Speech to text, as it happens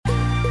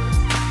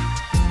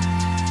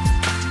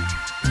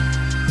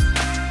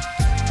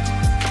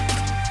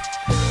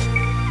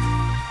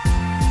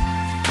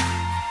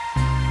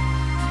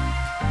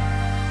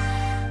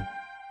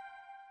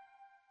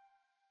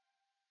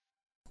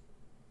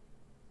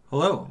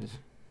Hello,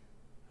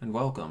 and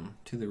welcome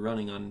to the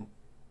Running on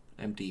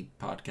Empty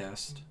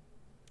podcast.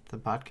 The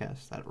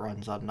podcast that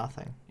runs on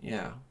nothing.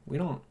 Yeah, we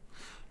don't...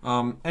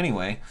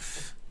 Anyway,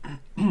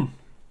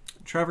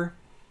 Trevor,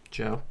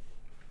 Joe?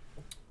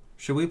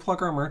 should we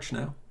plug our merch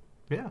now?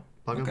 Yeah.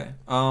 Plug 'em. Okay.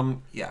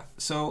 Yeah,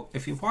 so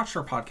if you've watched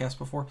our podcast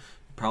before,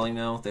 you probably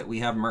know that we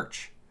have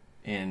merch,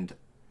 and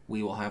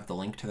we will have the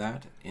link to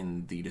that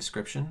in the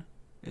description.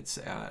 It's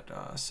at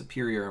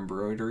Superior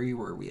Embroidery,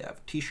 where we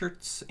have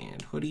t-shirts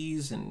and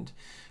hoodies, and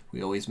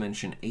we always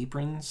mention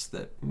aprons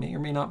that may or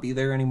may not be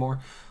there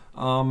anymore.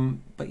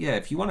 But yeah,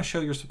 if you want to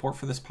show your support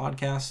for this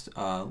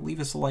podcast,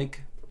 leave us a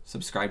like,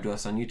 subscribe to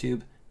us on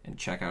YouTube, and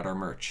check out our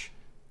merch.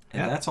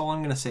 And that's all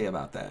I'm going to say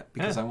about that,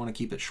 because I want to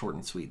keep it short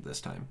and sweet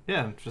this time.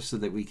 Yeah, Just so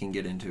that we can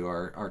get into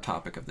our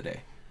topic of the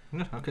day.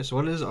 Okay, so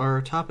what is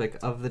our topic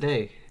of the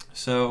day,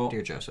 So,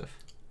 dear Joseph?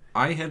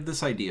 I had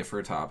this idea for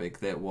a topic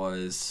that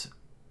was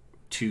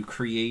to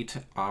create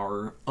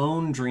our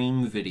own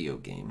dream video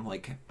game.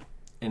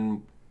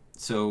 And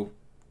so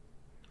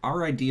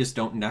our ideas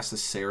don't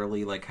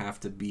necessarily have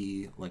to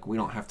be we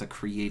don't have to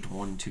create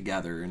one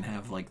together and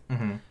have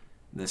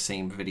the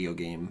same video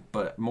game,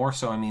 but more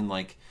so, I mean,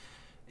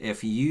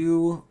 if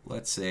you,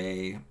 let's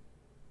say,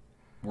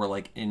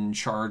 were in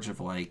charge of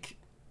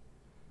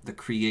the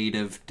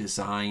creative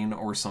design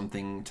or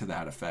something to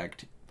that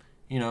effect,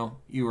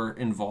 you were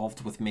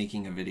involved with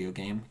making a video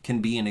game. Can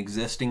be an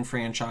existing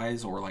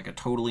franchise or a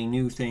totally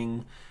new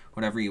thing,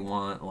 whatever you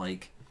want.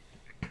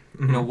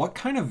 What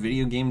kind of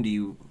video game do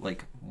you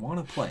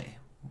want to play?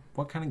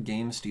 What kind of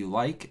games do you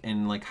like,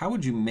 and how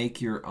would you make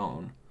your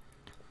own?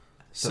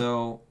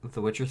 So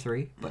The Witcher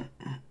 3, but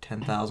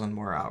 10,000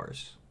 more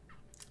hours.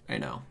 I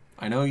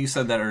know you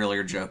said that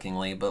earlier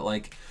jokingly, but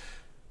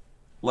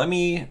let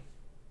me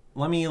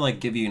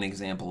give you an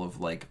example of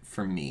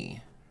for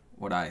me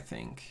what I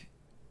think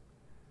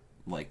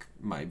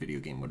my video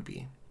game would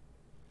be.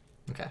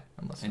 Okay,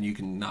 I'm listening. And you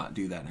can not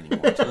do that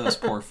anymore to those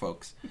poor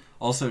folks.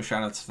 Also,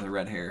 shout outs to the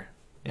red hair.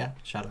 Yeah,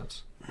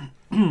 shoutouts.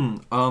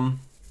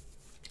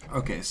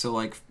 Okay,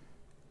 so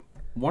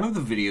one of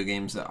the video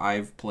games that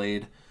I've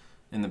played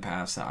in the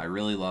past that I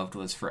really loved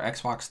was for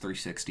Xbox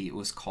 360. It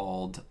was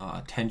called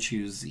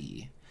Tenchu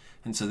Z.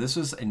 And so this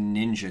was a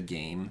ninja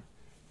game,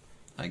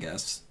 I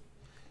guess.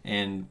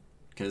 And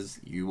because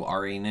you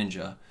are a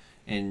ninja,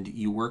 and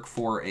you work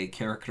for a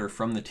character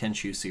from the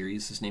Tenchu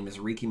series. His name is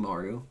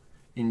Rikimaru.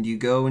 And you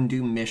go and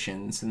do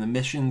missions, and the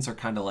missions are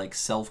kind of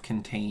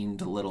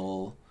self-contained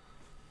little,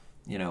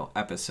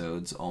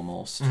 episodes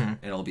almost.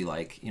 Mm-hmm. It'll be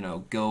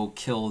go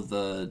kill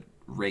the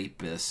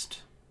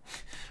rapist,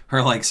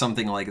 or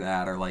something like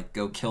that, or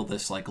go kill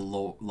this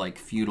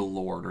feudal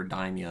lord or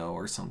daimyo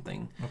or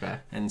something. Okay.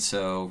 And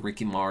so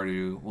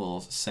Rikimaru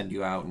will send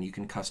you out, and you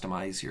can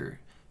customize your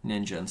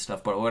ninja and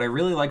stuff. But what I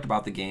really liked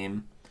about the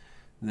game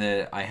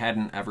that I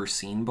hadn't ever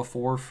seen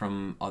before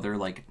from other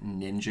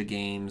ninja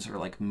games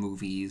or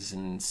movies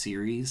and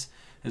series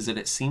is that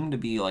it seemed to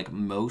be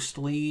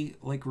mostly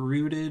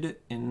rooted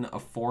in a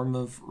form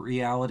of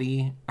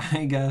reality,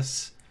 I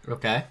guess.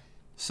 Okay.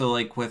 So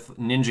with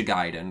Ninja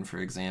Gaiden, for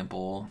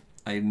example,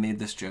 I made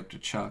this joke to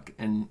Chuck,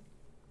 and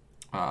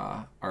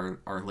our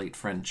late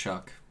friend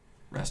Chuck,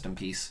 rest in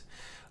peace.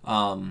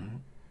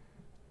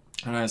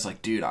 And I was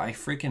like, dude, I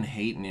freaking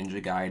hate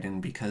Ninja Gaiden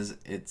because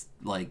it's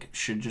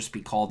should just be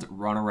called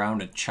Run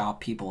Around and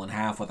Chop People in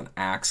Half with an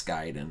Axe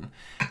Gaiden.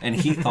 And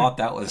he thought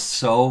that was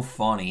so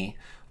funny,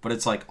 but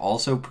it's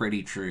also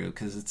pretty true,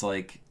 because it's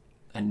a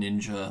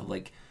ninja,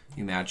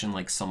 you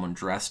imagine someone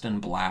dressed in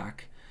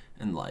black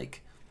and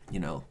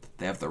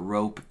they have the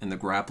rope and the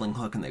grappling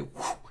hook, and they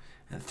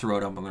and throw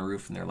it up on the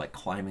roof, and they're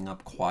climbing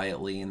up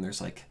quietly, and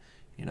there's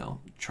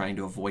trying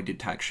to avoid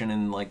detection.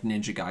 And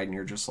Ninja Gaiden,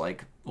 you're just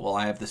well,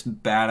 I have this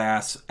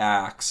badass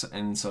axe,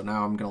 and so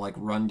now I'm gonna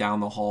run down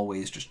the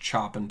hallways just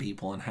chopping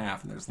people in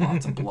half, and there's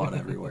lots of blood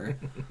everywhere.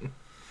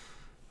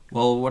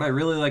 Well, what I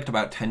really liked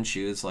about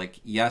Tenchu is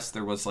yes,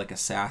 there was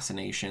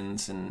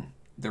assassinations, and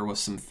there was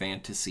some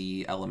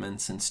fantasy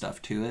elements and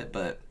stuff to it,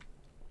 but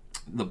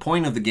the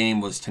point of the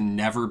game was to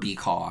never be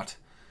caught.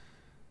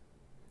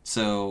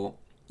 So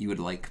you would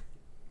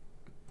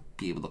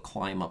be able to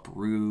climb up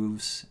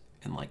roofs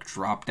and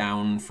drop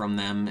down from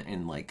them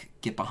and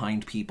get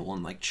behind people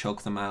and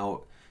choke them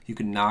out. You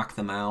could knock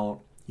them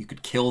out. You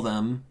could kill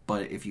them,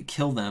 but if you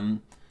kill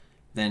them,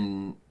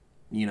 then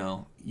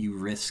you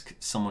risk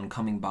someone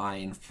coming by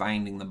and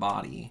finding the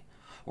body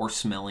or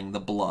smelling the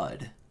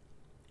blood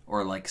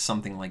or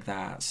something like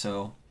that.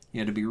 So you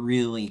had to be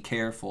really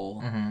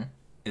careful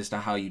as to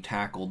how you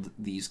tackled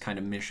these kind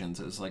of missions.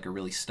 It was a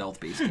really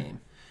stealth-based game.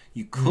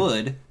 You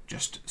could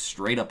just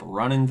straight up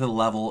run into the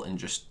level and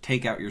just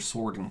take out your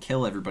sword and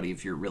kill everybody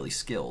if you're really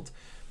skilled,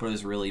 but it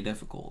was really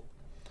difficult.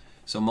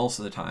 So most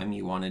of the time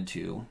you wanted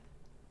to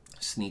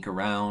sneak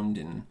around,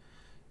 and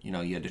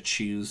you had to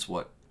choose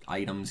what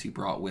items you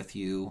brought with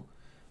you.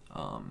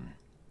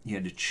 You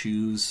had to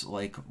choose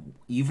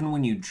even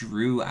when you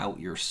drew out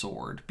your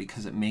sword,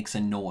 because it makes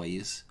a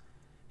noise,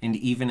 and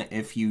even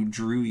if you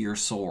drew your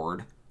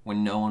sword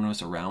when no one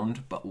was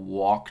around but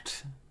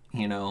walked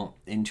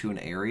into an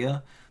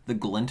area, the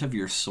glint of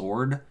your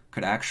sword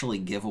could actually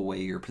give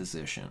away your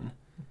position.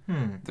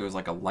 There was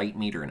like a light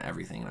meter and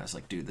everything, and I was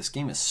like, dude, this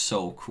game is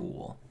so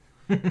cool.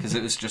 Because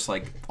it was just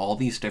like all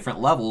these different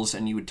levels,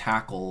 and you would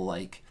tackle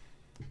like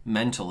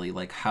mentally,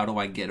 like, how do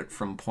I get it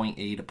from point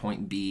A to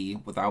point B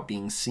without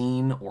being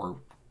seen, or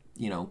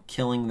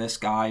killing this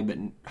guy but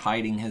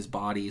hiding his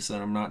body so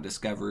that I'm not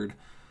discovered,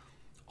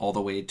 all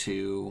the way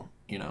to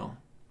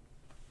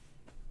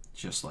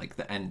just like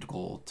the end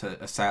goal,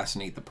 to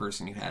assassinate the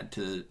person you had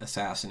to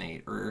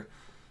assassinate or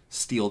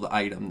steal the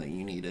item that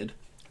you needed.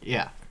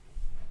 Yeah.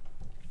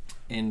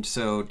 And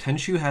so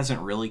Tenchu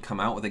hasn't really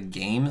come out with a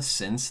game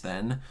since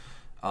then,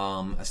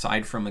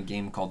 aside from a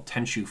game called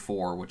Tenchu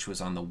 4, which was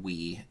on the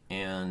Wii,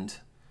 and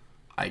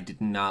I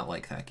did not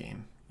like that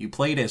game. You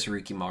played as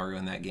Rikimaru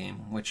in that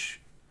game, which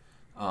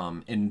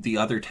in the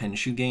other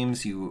Tenchu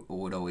games you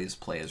would always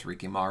play as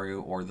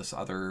Rikimaru or this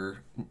other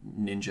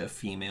ninja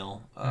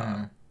female,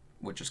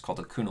 which is called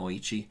a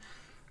Kunoichi.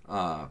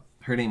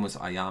 Her name was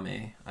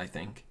Ayame, I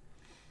think.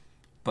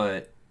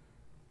 But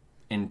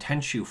in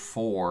Tenchu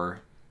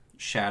 4...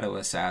 Shadow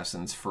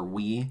Assassins for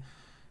Wii,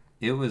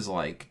 it was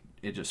like,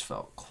 it just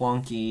felt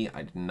clunky.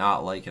 I did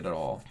not like it at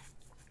all.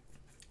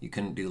 You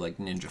couldn't do like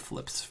ninja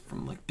flips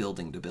from like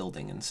building to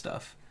building and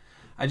stuff.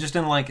 I just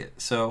didn't like it.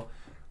 So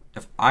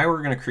if I were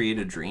going to create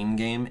a dream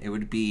game, it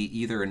would be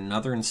either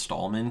another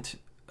installment,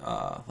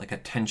 like a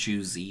Tenchu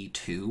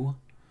Z2,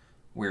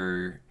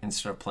 where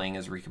instead of playing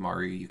as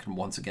Rikimaru, you can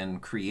once again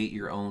create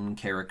your own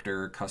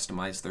character,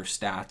 customize their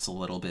stats a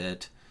little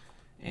bit,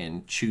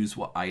 and choose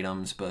what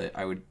items, but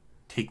I would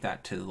take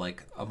that to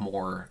like a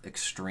more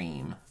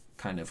extreme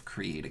kind of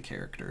create a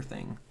character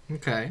thing.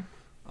 Okay.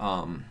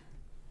 And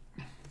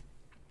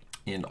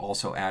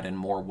also add in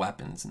more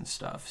weapons and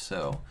stuff.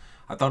 So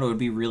I thought it would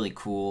be really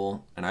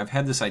cool, and I've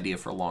had this idea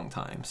for a long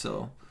time.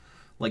 So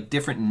like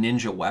different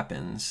ninja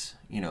weapons,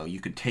 you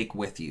could take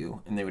with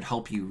you, and they would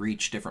help you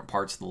reach different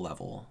parts of the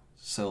level.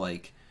 So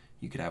like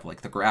you could have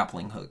like the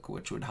grappling hook,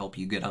 which would help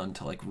you get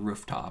onto like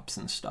rooftops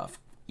and stuff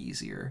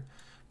easier.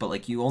 But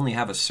like you only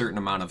have a certain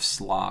amount of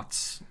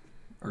slots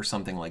or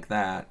something like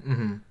that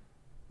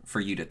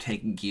for you to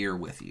take gear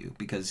with you,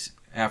 because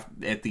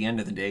at the end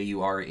of the day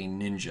you are a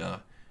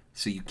ninja,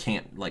 so you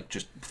can't like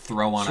just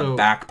throw on a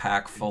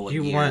backpack full of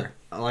gear. You want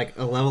like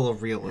a level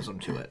of realism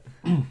to it.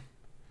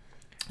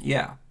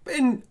 Yeah,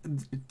 and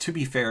to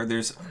be fair,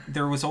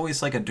 there was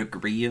always like a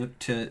degree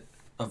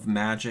of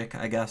magic,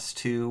 I guess,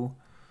 to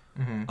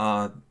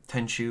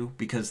Tenchu,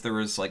 because there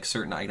was like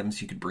certain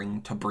items you could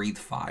bring to breathe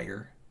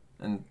fire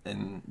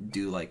and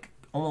do like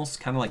almost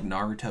kind of like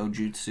Naruto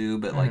jutsu,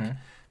 but like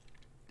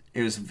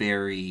it was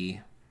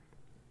very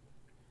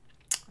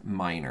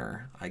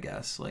minor, I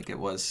guess. Like it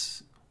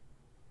was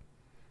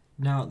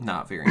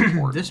not very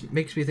important. This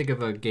makes me think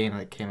of a game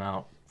that came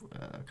out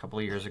a couple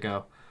of years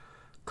ago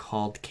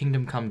called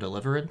Kingdom Come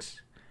Deliverance.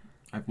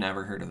 I've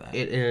never heard of that.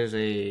 It is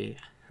a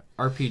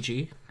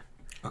RPG.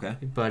 Okay.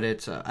 But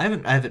it's I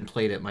haven't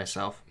played it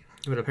myself,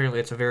 but apparently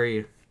it's a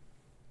very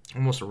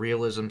almost a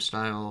realism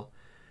style,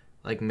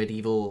 like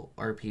medieval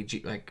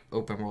RPG, like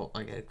open world,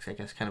 like I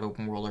guess kind of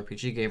open world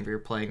RPG game where you're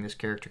playing this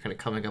character kind of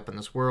coming up in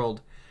this world.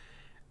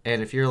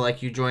 And if you're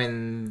like, you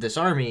join this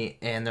army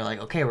and they're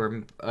like, okay,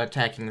 we're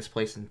attacking this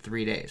place in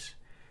 3 days,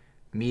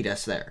 meet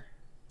us there.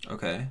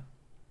 Okay.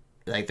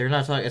 Like they're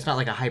not talking, it's not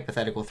like a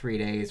hypothetical 3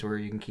 days where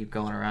you can keep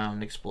going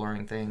around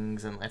exploring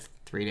things, and if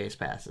 3 days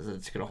passes,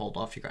 it's gonna hold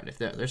off your ground. If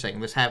they're saying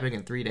this happening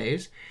in 3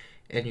 days,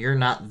 and you're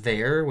not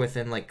there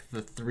within like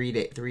the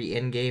 3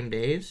 in-game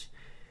days,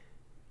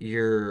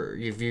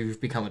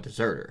 you've become a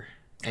deserter,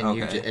 and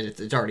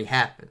it's already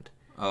happened.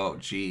 Oh,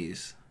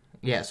 jeez.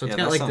 Yeah, so it's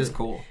got like this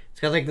cool. It's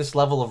got like this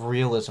level of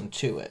realism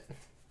to it.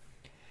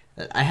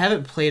 I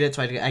haven't played it,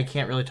 so I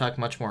can't really talk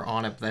much more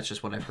on it. But that's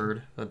just what I've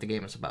heard that the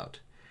game is about.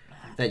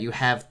 That you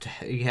have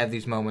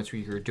these moments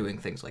where you're doing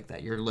things like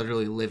that. You're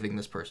literally living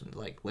this person,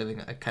 like living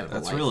a kind of a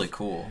life. That's really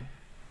cool.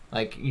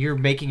 Like you're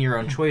making your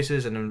own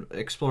choices and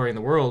exploring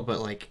the world, but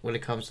like when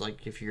it comes to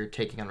like if you're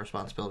taking on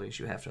responsibilities,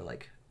 you have to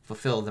like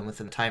fulfill them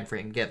within the time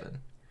frame given.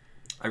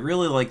 I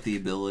really like the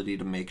ability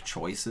to make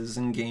choices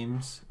in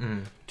games,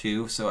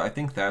 too, so I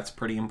think that's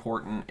pretty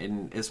important.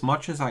 And as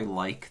much as I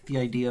like the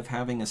idea of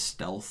having a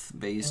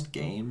stealth-based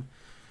game,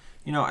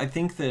 I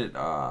think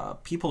that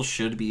people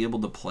should be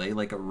able to play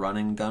like a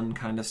run-and-gun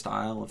kind of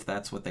style if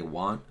that's what they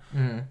want,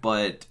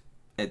 but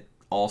it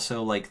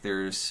also, like,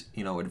 there's,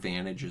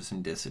 advantages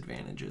and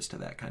disadvantages to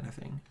that kind of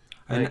thing.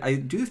 Right. And I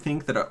do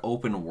think that an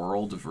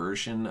open-world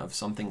version of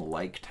something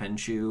like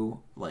Tenchu,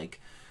 like,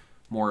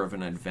 more of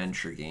an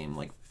adventure game,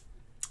 like,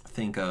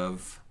 think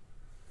of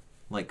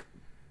like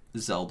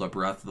Zelda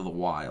Breath of the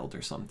Wild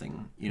or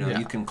something.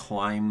 You can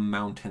climb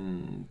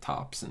mountain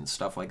tops and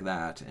stuff like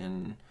that,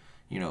 and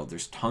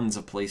there's tons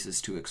of places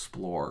to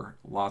explore,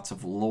 lots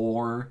of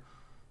lore,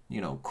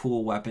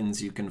 cool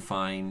weapons you can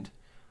find.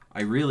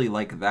 I really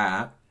like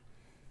that,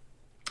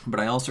 but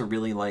I also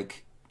really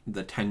like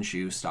the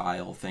Tenchu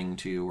style thing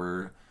too,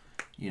 where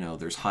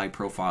there's high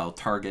profile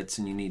targets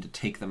and you need to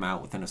take them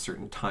out within a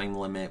certain time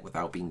limit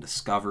without being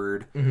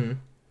discovered. Mm-hmm.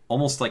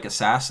 Almost like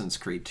Assassin's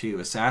Creed too.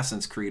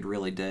 Assassin's Creed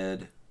really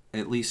did,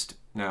 at least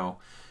now,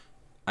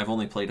 I've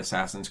only played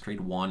Assassin's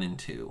Creed 1 and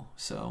 2,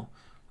 so,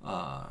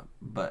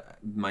 but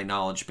my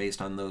knowledge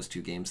based on those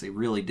two games, they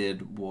really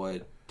did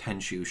what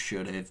Tenchu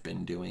should have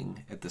been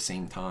doing at the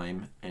same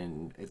time,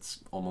 and it's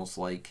almost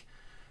like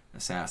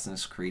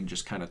Assassin's Creed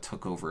just kind of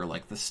took over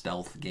like the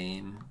stealth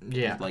game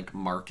like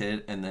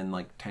market, and then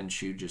like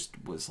Tenchu just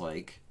was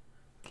like,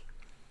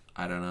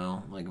 I don't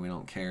know, like we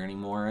don't care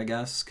anymore, I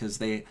guess, because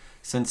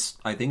since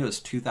I think it was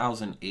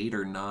 2008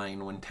 or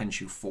 9 when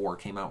Tenchu 4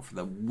 came out for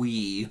the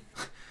Wii,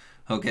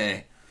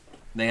 okay,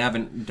 they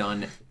haven't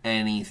done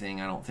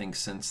anything, I don't think,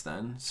 since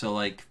then. So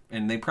like,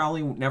 and they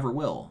probably never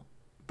will,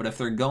 but if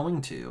they're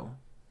going to,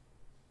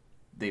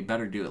 they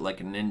better do it like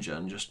a ninja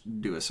and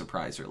just do a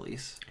surprise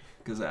release.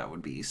 Because that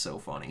would be so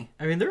funny.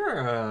 I mean, there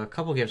are a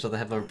couple games that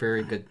have a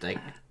very good, like,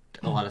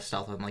 a lot of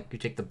stealth. And, like, you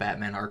take the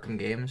Batman Arkham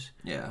games.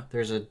 Yeah.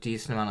 There's a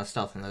decent amount of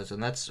stealth in those.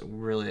 And that's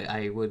really,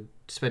 I would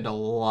spend a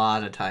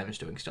lot of times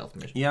doing stealth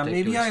missions. Yeah,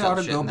 maybe I ought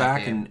to go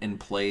back and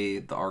play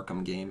the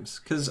Arkham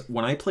games. Because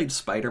when I played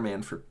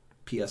Spider-Man for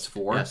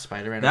PS4,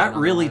 Spider-Man that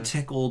really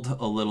tickled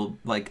a little,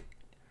 like,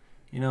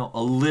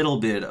 a little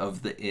bit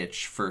of the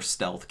itch for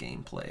stealth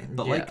gameplay.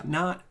 But, like,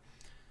 not...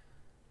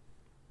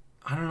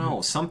 I don't know,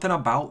 something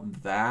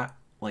about that,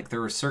 like there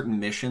were certain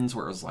missions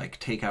where it was like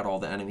take out all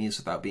the enemies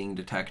without being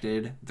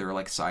detected. They were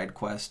like side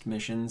quest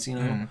missions,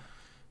 and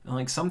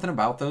like something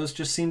about those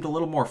just seemed a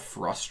little more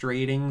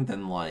frustrating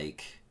than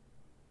like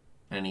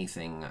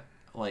anything,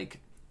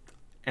 like,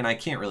 and I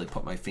can't really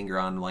put my finger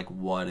on like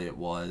what it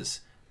was.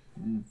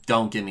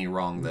 Don't get me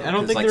wrong though,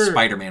 because like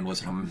Spider-Man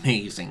was an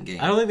amazing game.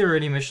 I don't think there were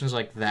any missions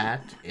like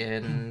that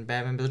in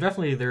Batman, but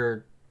definitely there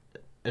are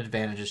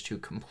advantages to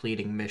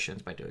completing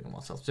missions by doing them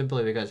all stealth,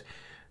 simply because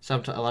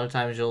a lot of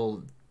times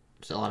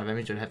a lot of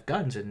enemies don't have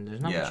guns, and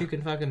there's not much you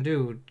can fucking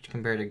do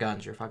compared to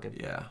guns. You're fucking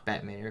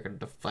Batman, you're gonna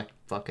deflect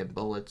fucking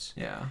bullets.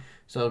 Yeah.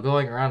 So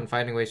going around and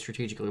finding ways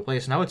strategically to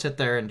place, and I would sit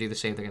there and do the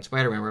same thing in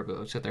Spider-Man, where I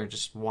would sit there and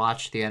just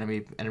watch the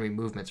enemy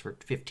movements for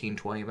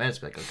 15-20 minutes,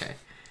 be like, okay,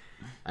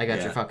 I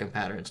got your fucking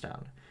patterns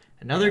down.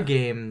 Another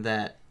game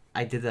that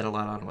I did that a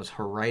lot on was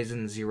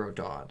Horizon Zero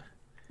Dawn.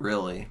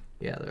 Really?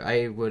 Yeah,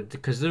 I would,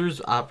 because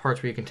there's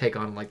parts where you can take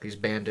on like these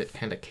bandit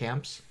kind of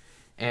camps,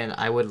 and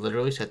I would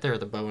literally sit there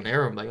with a bow and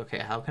arrow and be like, okay,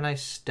 how can I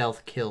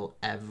stealth kill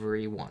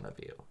every one of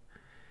you?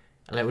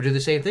 And I would do the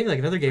same thing. Like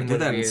another game in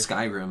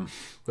Skyrim.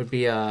 Would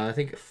be I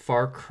think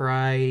Far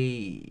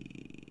Cry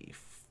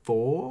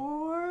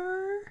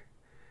 4.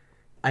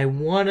 I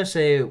want to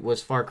say it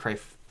was Far Cry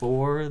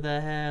 4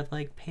 that had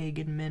like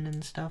pagan men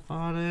and stuff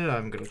on it.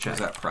 I'm gonna check.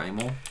 Was that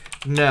Primal?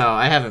 No,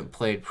 I haven't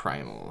played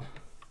Primal.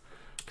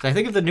 I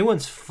think if the new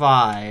one's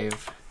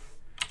 5,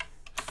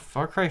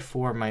 Far Cry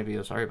 4 might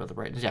be. Sorry about the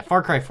brightness. Yeah,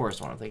 Far Cry 4 is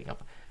the one I'm thinking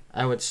of.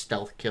 I would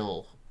stealth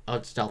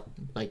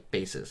like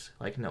bases,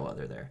 like no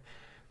other there,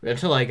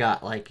 until I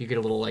got like you get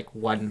a little like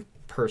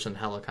 1-person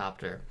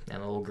helicopter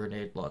and a little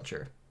grenade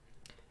launcher.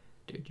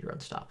 Dude, you're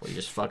unstoppable. You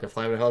just fucking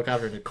fly with a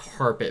helicopter and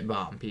carpet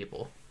bomb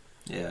people.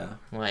 Yeah,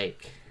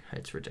 like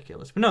it's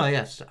ridiculous. But no,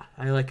 yes,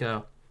 I like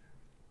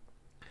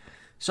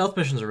stealth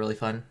missions are really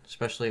fun,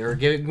 especially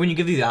when you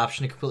give you the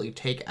option to completely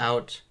take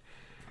out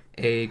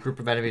a group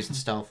of enemies in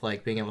stealth,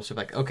 like being able to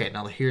like, okay,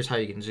 now here's how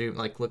you can zoom,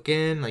 like look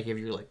in, like give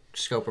your like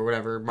scope or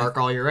whatever, mark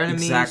all your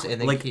enemies. Exactly.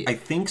 And then like I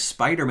think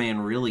Spider-Man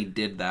really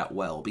did that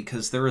well,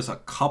 because there was a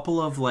couple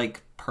of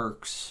like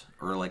perks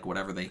or like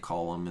whatever they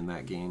call them in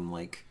that game,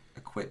 like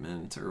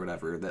equipment or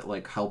whatever, that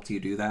like helped you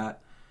do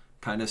that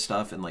kind of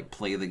stuff and like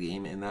play the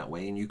game in that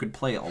way, and you could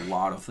play a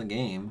lot of the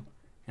game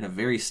in a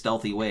very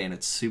stealthy way, and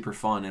it's super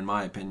fun in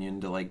my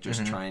opinion to like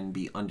just try and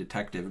be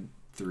undetected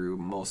through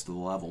most of the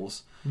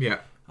levels. Yeah.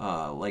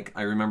 Like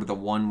I remember the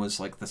one was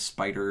like the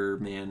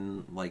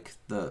Spider-Man, like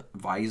the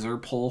visor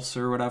pulse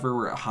or whatever,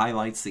 where it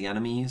highlights the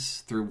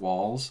enemies through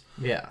walls.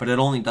 Yeah. But it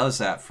only does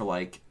that for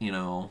like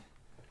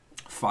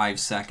 5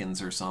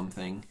 seconds or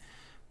something.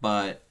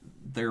 But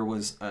there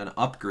was an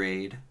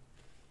upgrade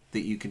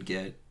that you could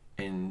get,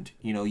 and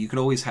you could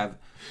always have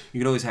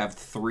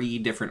 3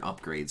 different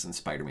upgrades in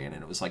Spider-Man,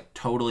 and it was like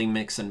totally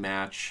mix and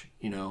match.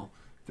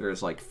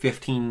 There's like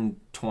 15,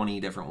 20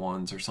 different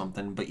ones or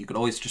something, but you could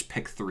always just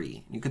pick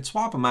 3. You could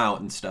swap them out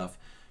and stuff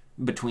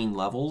between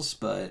levels,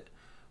 but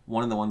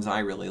one of the ones I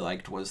really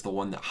liked was the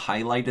one that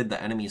highlighted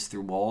the enemies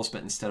through walls,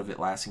 but instead of it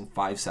lasting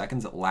 5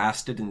 seconds, it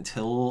lasted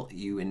until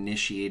you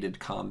initiated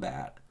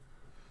combat.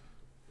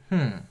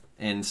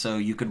 And so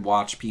you could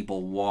watch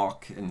people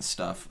walk and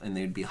stuff, and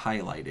they'd be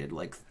highlighted,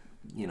 like,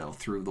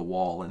 through the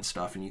wall and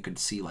stuff, and you could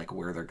see, like,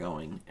 where they're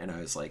going. And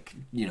I was, like,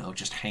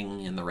 just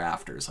hanging in the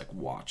rafters, like,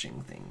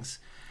 watching things.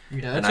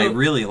 Yeah, and I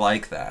really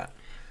like that.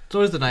 It's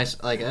always the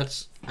nice, like,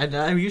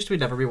 I used to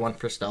never be one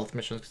for stealth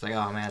missions, because, like,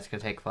 oh, man, it's going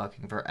to take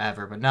fucking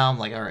forever. But now I'm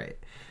like, all right,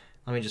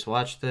 let me just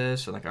watch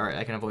this, and, like, all right,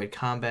 I can avoid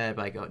combat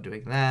by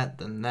doing that,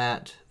 then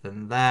that,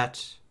 then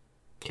that.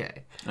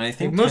 Okay. And I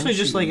think mostly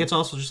just, like, it's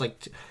also just,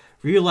 like...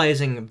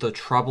 realizing the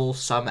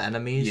troublesome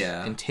enemies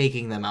Yeah. and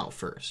taking them out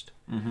first.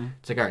 Mm-hmm.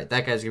 It's like, all right,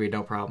 that guy's gonna be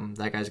no problem.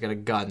 That guy's got a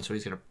gun, so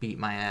he's gonna beat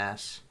my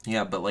ass.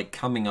 Yeah, but like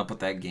coming up with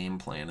that game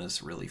plan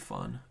is really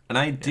fun. And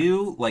I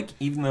do like,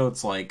 even though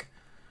it's like,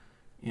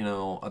 you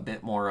know, a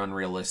bit more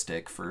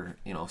unrealistic for,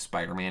 you know,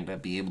 Spider-Man to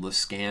be able to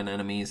scan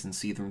enemies and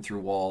see them through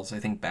walls. I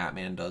think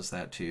Batman does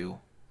that too,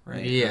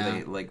 right?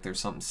 Yeah. There's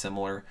something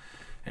similar.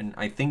 And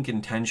I think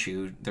in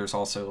Tenchu, there's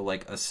also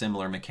like a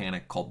similar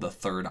mechanic called the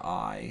third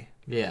eye.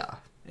 Yeah.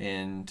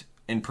 And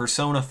in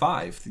Persona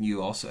 5,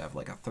 you also have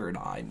like a third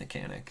eye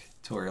mechanic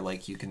to where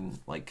like you can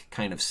like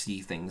kind of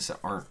see things that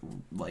aren't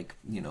like,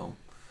 you know,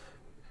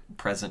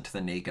 present to the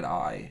naked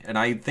eye. And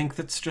I think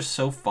that's just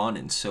so fun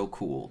and so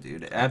cool,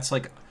 dude. It adds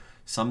like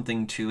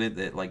something to it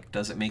that like,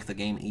 does it make the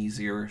game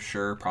easier?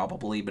 Sure,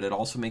 probably, but it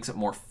also makes it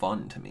more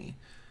fun to me.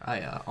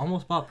 I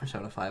almost bought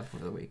Persona 5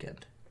 over the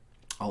weekend.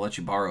 I'll let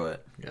you borrow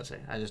it. I gotta say,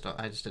 I just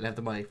didn't have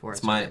the money for it.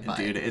 It's so I my didn't buy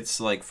dude, it. it's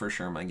like for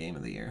sure my game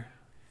of the year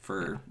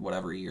for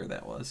whatever year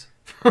that was.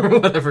 For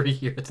whatever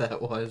year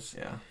that was.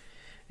 Yeah.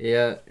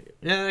 Yeah.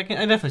 I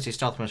definitely see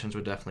stealth missions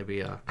would definitely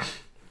be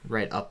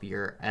right up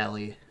your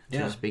alley. So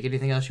Yeah. to speak.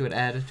 Anything else you would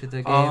add to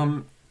the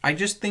game? I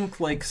just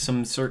think like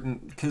some certain,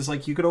 because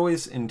like you could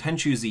always in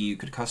Tenchu Z you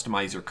could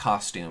customize your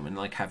costume and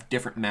like have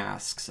different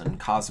masks and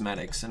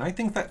cosmetics, and I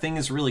think that thing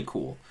is really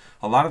cool.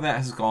 A lot of that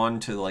has gone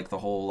to like the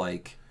whole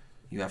like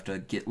you have to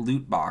get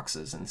loot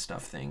boxes and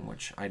stuff thing,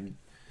 which I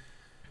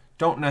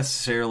don't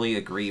necessarily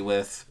agree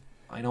with.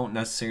 I don't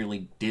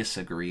necessarily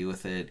disagree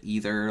with it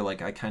either.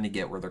 Like I kind of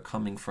get where they're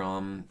coming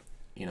from.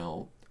 You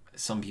know,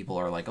 some people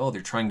are like, oh,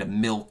 they're trying to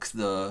milk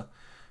the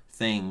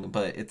thing,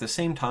 but at the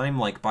same time,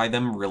 like by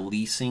them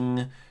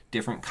releasing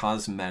different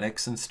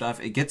cosmetics and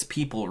stuff, it gets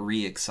people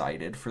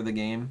re-excited for the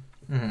game.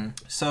 Mm-hmm.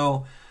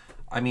 So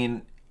I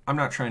mean, I'm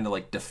not trying to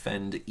like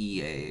defend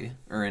EA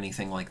or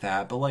anything like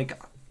that, but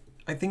like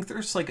I think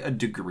there's like a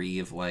degree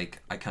of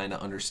like I kind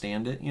of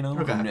understand it, you know.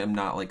 Okay. I'm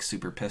not like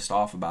super pissed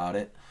off about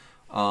it.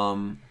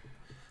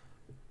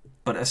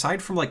 But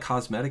aside from like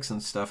cosmetics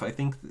and stuff, I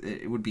think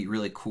it would be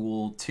really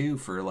cool too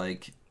for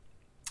like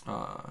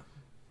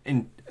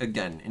in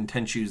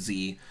Tenchu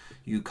Z,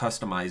 you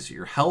customize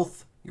your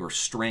health, your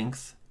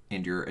strength,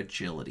 and your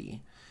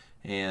agility.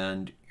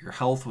 And your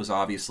health was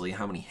obviously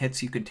how many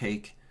hits you could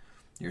take.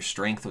 Your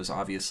strength was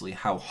obviously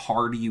how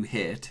hard you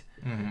hit,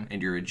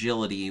 and your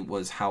agility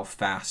was how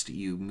fast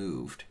you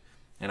moved.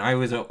 And I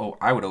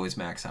would always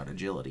max out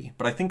agility,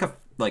 but I think of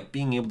like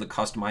being able to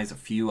customize a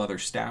few other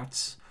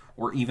stats,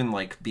 or even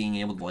like being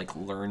able to like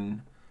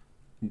learn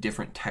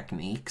different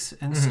techniques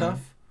and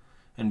stuff,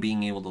 and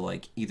being able to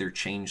like either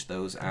change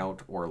those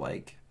out or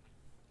like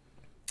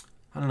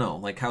I don't know,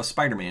 like how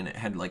Spider-Man it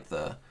had like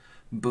the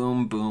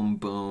boom, boom,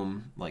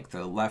 boom, like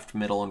the left,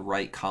 middle, and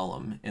right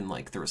column, and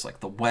like there was like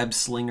the web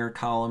slinger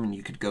column, and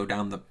you could go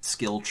down the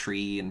skill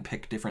tree and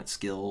pick different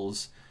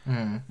skills.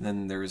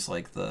 Then there's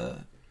like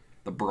the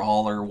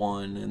brawler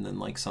one, and then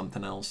like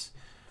something else.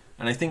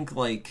 And I think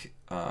like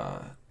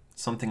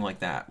something like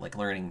that, like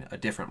learning a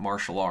different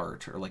martial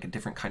art or like a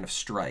different kind of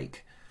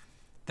strike,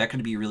 that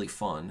could be really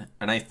fun.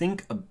 And I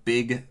think a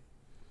big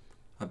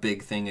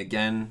thing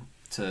again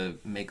to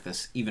make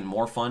this even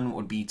more fun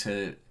would be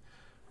to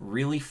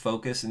really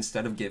focus,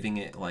 instead of giving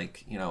it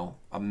like, you know,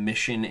 a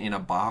mission in a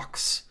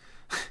box,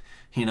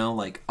 you know,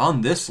 like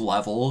on this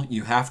level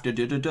you have to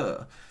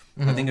da-da-da.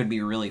 I think it'd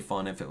be really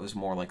fun if it was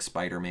more like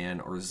Spider-Man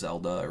or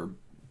Zelda or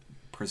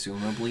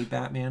presumably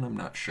Batman. I'm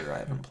not sure, I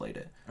haven't played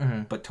it.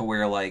 But to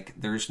where like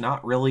there's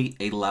not really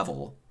a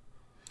level.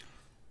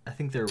 I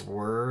think there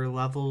were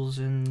levels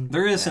in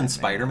There is in Batman.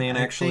 Spider-Man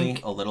I actually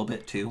think- a little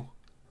bit too.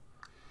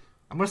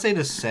 I'm gonna say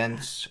the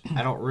sense.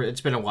 I don't.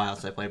 It's been a while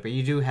since I played, but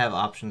you do have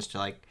options to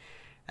like.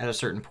 At a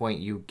certain point,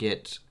 you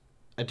get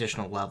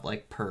additional level,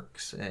 like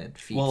perks and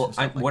feats. Well, and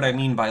stuff like what that. I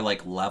mean by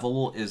like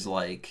level is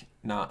like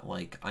not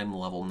like I'm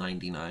level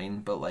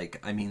 99, but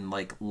like I mean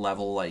like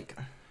level like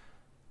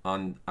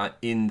on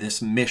in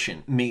this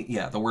mission.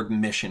 Yeah, the word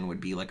mission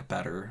would be like a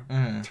better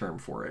term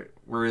for it.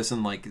 Whereas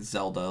in like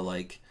Zelda,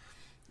 like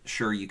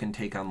sure you can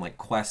take on like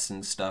quests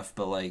and stuff,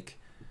 but like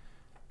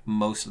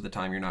most of the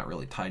time you're not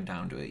really tied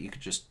down to it. You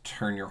could just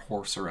turn your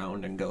horse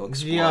around and go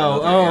explore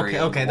another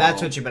area of the okay,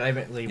 that's world. what you meant. I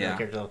meant leave Yeah. my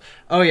character level.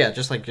 Oh yeah,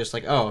 just like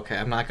oh okay,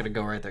 I'm not gonna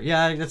go right there.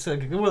 Yeah, that's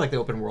more like the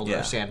open world or Yeah.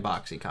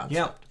 sandboxy concept.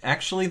 Yeah,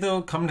 actually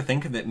though, come to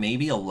think of it,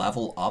 maybe a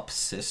level up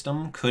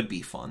system could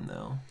be fun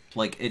though.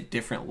 Like at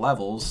different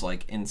levels,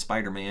 like in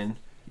Spider-Man,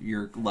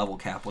 your level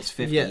cap was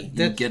 50. Yeah, you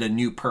that's- get a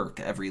new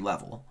perk every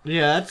level.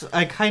 Yeah, that's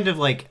I kind of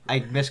like I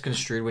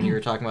misconstrued when you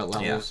were talking about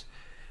levels.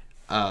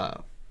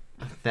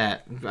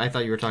 That I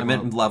thought you were I talking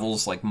meant about.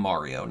 levels like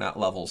Mario, not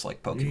levels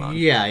like Pokemon.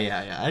 Yeah.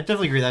 I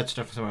definitely agree. That's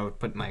definitely something I would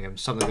put in my game.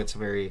 Something that's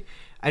very.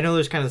 I know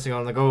there's kind of this thing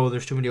on like, oh,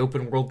 there's too many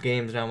open world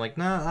games, and I'm like,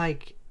 nah,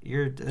 like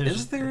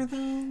Is there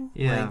though?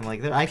 Yeah, I'm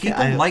like I people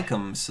can't. like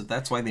them, so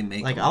that's why they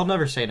make Like them. I'll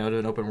never say no to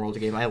an open world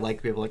game. I like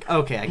to be able to like,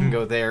 okay, I can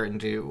go there and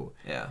do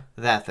Yeah,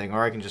 that thing,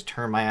 or I can just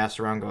turn my ass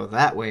around, go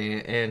that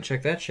way, and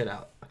check that shit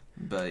out.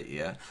 but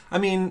yeah, I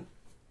mean,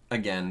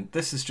 again,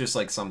 this is just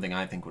like something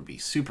I think would be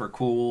super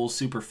cool,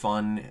 super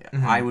fun.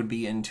 I would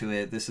be into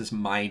it. This is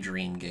my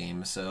dream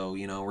game. So,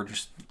 we're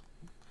just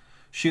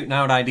shooting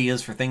out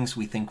ideas for things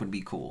we think would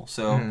be cool.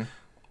 So,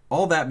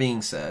 all that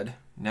being said,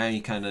 now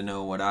you kind of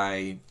know what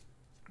I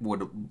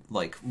would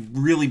like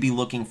really be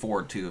looking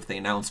forward to if they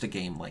announced a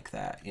game like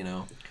that,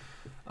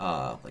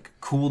 like a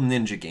cool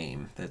ninja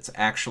game that's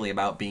actually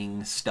about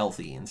being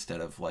stealthy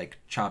instead of like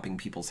chopping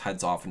people's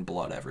heads off and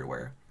blood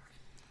everywhere.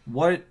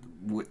 What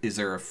is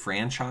there a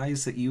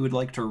franchise that you would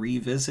like to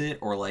revisit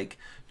or like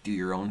do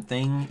your own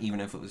thing, even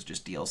if it was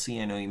just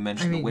DLC? I know you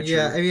mentioned The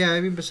Witcher. Yeah.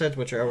 I mean, besides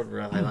Witcher, I wouldn't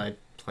really like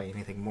play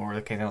anything more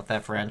that came out with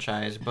that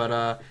franchise. But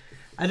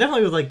I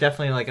definitely would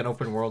like an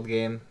open world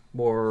game,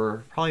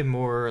 or probably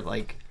more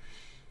like.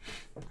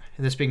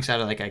 This being said,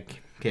 like I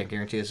can't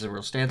guarantee this is a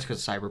real stance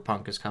because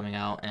Cyberpunk is coming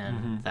out,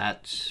 and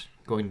that's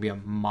going to be a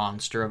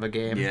monster of a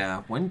game.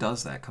 Yeah, when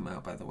does that come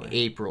out, by the way?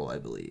 April, I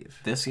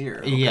believe. This year.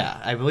 Okay. Yeah,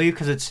 I believe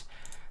because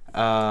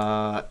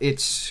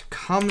it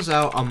comes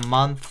out a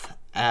month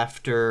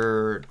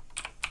after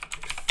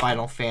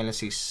Final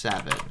Fantasy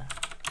VII,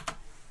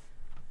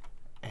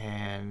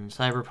 and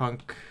Cyberpunk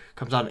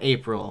comes out in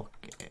April.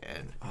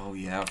 And oh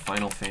yeah,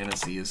 Final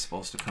Fantasy is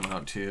supposed to come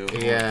out too.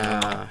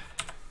 Yeah.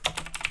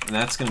 And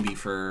that's going to be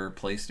for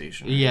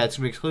PlayStation. Right? Yeah, it's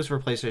going to be exclusive for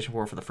PlayStation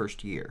 4 for the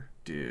first year.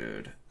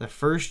 Dude. The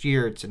first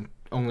year, it's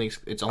only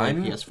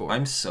PS4.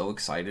 I'm so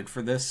excited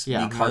for this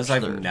March because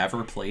I've 3rd.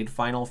 never played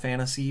Final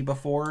Fantasy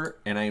before,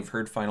 and I've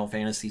heard Final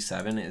Fantasy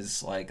VII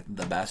is like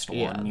the best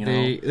one.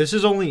 This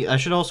is only. I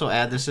should also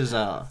add this is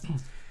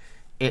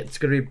it's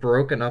going to be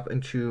broken up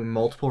into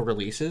multiple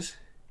releases.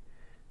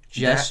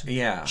 Just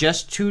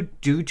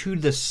due to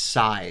the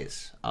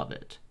size of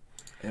it.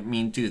 I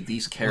mean, dude,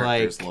 these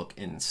characters look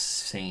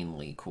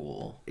insanely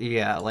cool.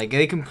 Yeah, like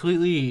they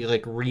completely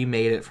like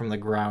remade it from the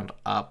ground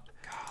up.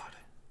 God,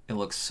 it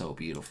looks so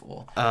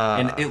beautiful.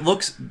 And it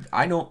looks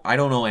I don't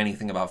know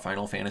anything about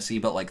Final Fantasy,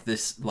 but like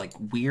this like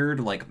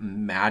weird like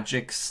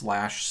magic /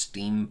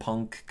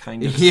 steampunk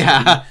kind of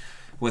yeah.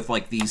 with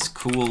like these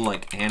cool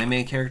like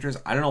anime characters.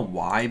 I don't know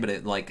why, but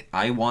it like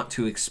I want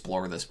to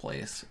explore this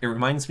place. It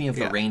reminds me of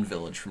the Rain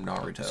Village from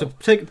Naruto. So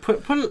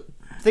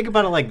think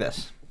about it like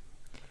this.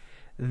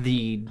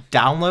 The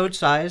download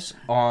size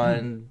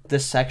on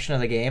this section of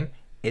the game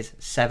is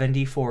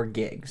 74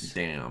 gigs.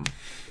 Damn.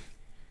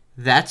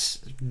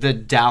 That's the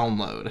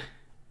download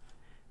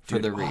for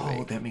the remake.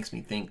 Oh, that makes me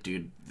think,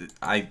 dude.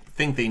 I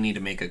think they need to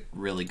make a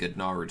really good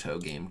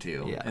Naruto game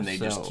too, and they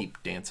just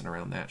keep dancing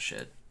around that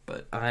shit.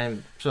 But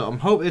I'm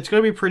hoping it's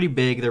going to be pretty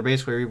big. They're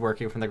basically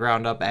reworking from the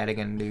ground up, adding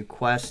in new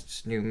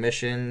quests, new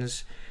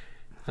missions,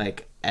 they're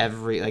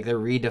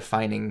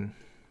redefining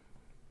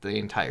the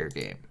entire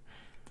game.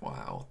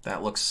 Wow,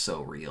 that looks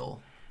so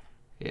real.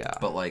 Yeah.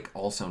 But, like,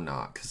 also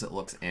not, because it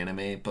looks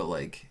anime, but,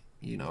 like,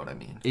 you know what I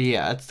mean.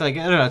 Yeah, it's like,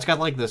 I don't know, it's got,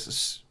 like,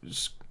 this...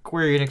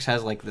 Square Enix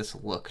has, like, this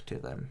look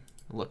to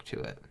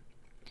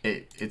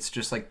it. It's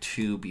just, like,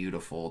 too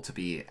beautiful to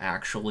be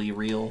actually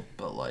real,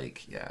 but,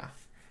 like, yeah.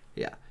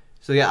 Yeah.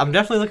 So, yeah, I'm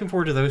definitely looking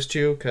forward to those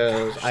two,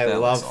 because I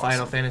love awesome.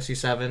 Final Fantasy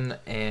VII,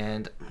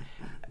 and...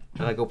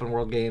 I like open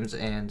world games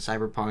and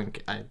Cyberpunk.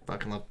 I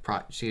fucking love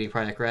CD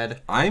Projekt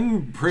Red.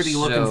 I'm pretty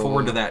looking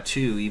forward to that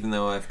too, even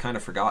though I've kind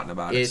of forgotten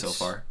about it so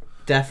far.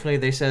 Definitely,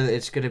 they said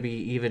it's going to be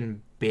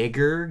even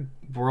bigger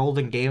world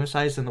and game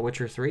size than The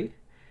Witcher 3.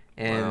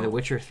 And The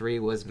Witcher 3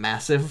 was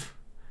massive.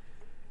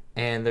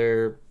 And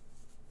they're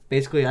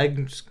basically,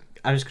 I'm just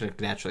going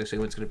to naturally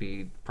assume it's going to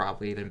be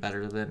probably even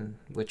better than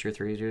Witcher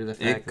 3 due to the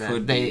fact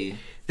that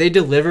they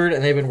delivered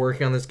and they've been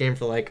working on this game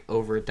for like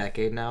over a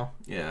decade now.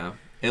 Yeah.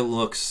 It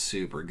looks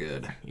super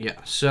good.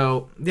 Yeah,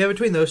 so, yeah,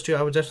 between those two,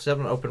 I would definitely have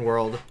an open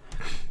world.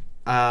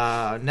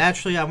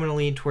 Naturally, I'm going to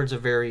lean towards a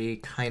very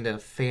kind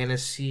of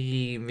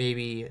fantasy,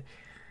 maybe,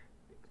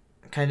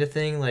 kind of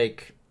thing,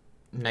 like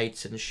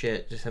knights and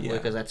shit, just simply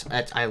because that's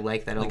I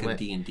like that element. Like a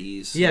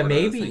D&D yeah,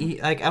 maybe,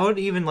 like, I would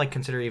even, like,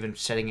 consider even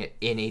setting it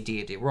in a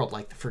D&D world,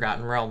 like the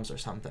Forgotten Realms or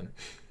something.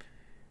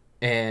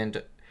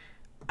 And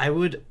I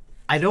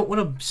don't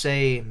want to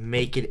say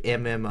make an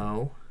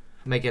MMO,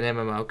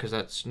 because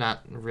that's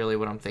not really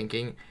what I'm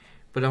thinking,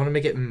 but I want to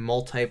make it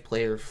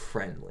multiplayer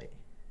friendly.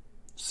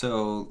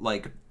 So,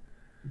 like,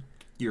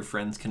 your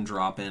friends can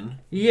drop in?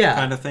 Yeah.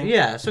 Kind of thing?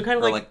 Yeah, so kind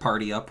of like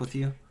party up with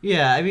you?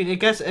 Yeah, I mean, I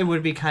guess it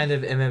would be kind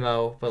of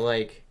MMO, but,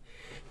 like,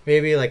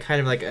 maybe, like, kind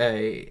of like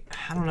I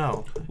don't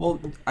know. Well,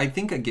 I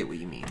think I get what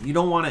you mean. You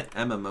don't want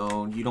an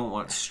MMO, you don't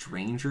want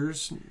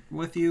strangers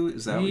with you?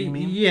 Is that what you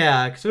mean?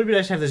 Yeah, because it would be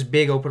nice to have this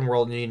big open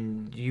world,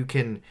 and you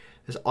can...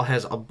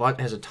 has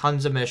a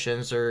tons of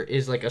missions. There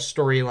is like a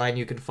storyline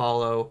you can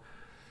follow,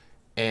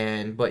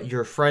 but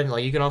your friend,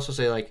 like, you can also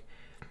say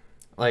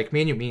like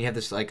me and you have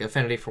this like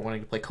affinity for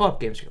wanting to play co-op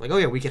games. You're like, oh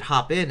yeah, we could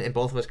hop in and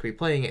both of us could be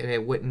playing it, and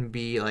it wouldn't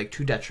be like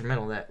too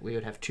detrimental that we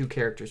would have two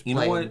characters playing.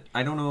 You know what?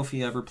 I don't know if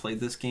you ever played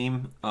this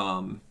game.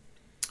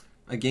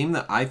 A game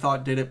that I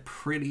thought did it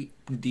pretty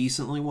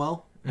decently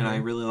well, and I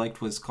really liked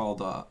was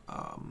called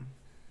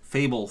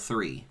Fable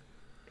 3.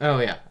 Oh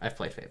yeah, I've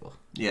played Fable.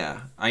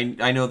 Yeah,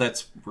 I know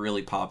that's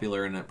really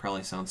popular, and it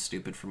probably sounds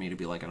stupid for me to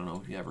be like, I don't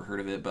know if you ever heard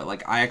of it, but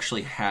like I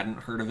actually hadn't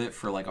heard of it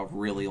for like a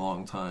really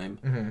long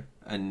time,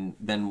 and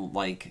then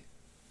like,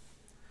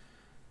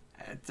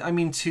 I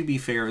mean, to be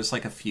fair, it was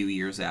like a few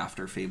years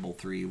after Fable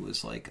 3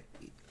 was like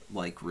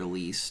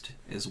released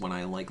is when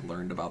I like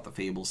learned about the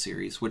Fable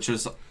series, which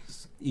is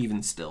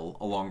even still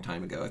a long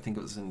time ago. I think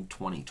it was in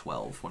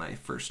 2012 when I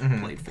first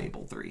played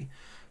Fable 3.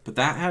 But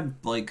that had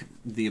like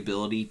the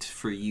ability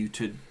for you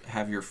to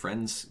have your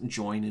friends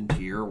join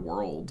into your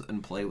world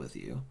and play with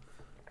you.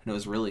 And it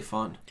was really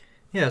fun.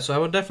 Yeah, so I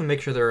would definitely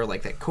make sure there are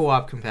like that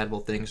co-op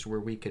compatible things where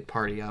we could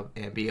party up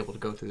and be able to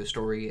go through the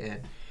story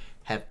and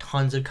have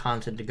tons of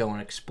content to go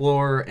and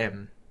explore,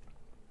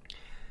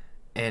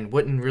 and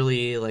wouldn't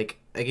really like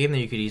a game that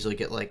you could easily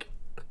get like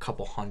a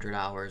couple 100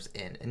 hours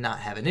in and not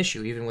have an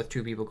issue, even with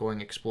two people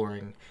going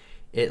exploring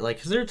it. Like,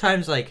 because there are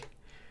times like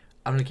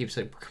I'm gonna keep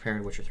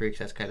comparing Witcher 3 because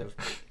that's kind of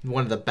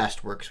one of the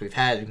best works we've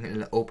had in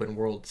an open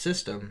world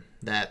system.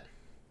 That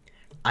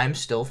I'm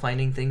still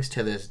finding things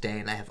to this day,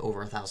 and I have over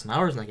 1,000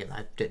 hours in the game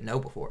I didn't know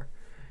before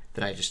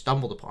that I just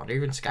stumbled upon. Or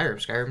even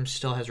Skyrim. Skyrim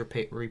still has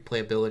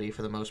replayability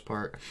for the most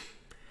part,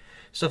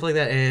 stuff like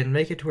that, and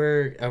make it to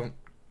where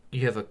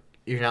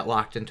you're not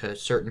locked into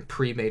certain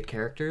pre-made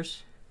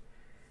characters,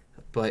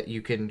 but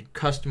you can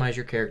customize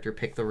your character,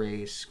 pick the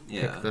race,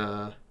 pick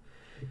the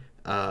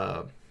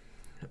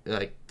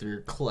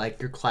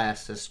your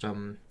class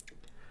system,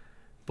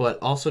 but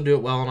also do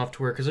it well enough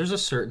to where, because there's a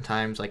certain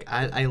times like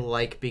I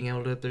like being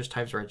able to. There's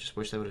times where I just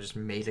wish they would have just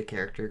made a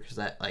character, because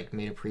that like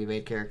made a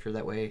pre-made character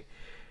that way.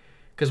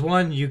 Because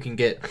one, you can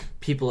get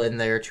people in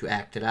there to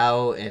act it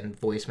out and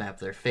voice map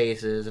their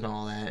faces and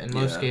all that. In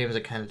most games,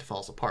 it kind of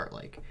falls apart.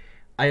 Like,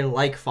 I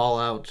like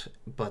Fallout,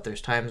 but there's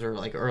times where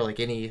like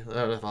any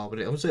other Fallout,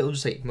 but I'll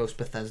just say most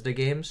Bethesda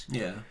games,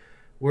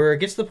 where it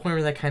gets to the point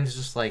where that kind of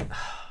just like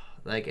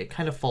it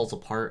kind of falls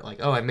apart. Like,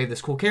 oh, I made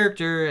this cool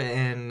character,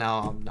 and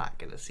now I'm not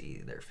gonna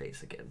see their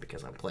face again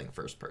because I'm playing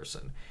first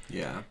person.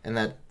 Yeah, and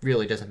that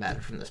really doesn't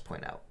matter from this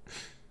point out.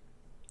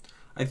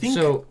 I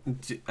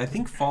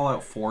think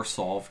Fallout 4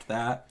 solved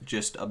that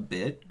just a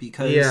bit,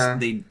 because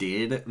they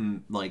did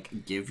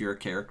like give your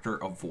character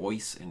a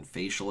voice and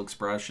facial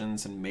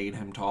expressions and made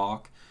him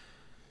talk.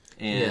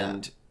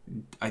 And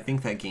I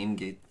think that game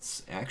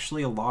gets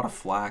actually a lot of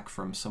flack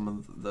from some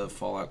of the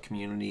Fallout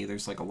community.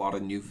 There's like a lot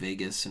of New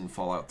Vegas and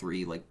Fallout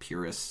 3 like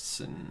purists,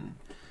 and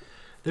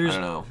I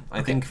don't know.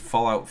 I think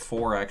Fallout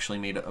 4 actually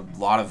made a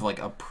lot of like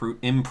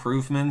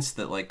improvements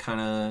that like kind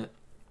of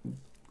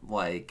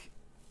like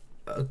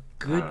a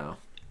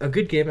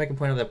good game I can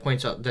point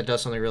out that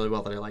does something really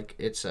well that I like.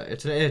 It's an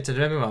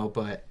MMO,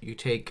 but you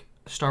take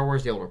Star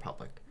Wars: The Old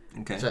Republic.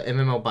 Okay. It's an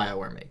MMO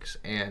BioWare makes,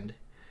 and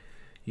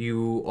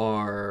you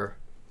are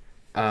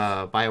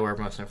BioWare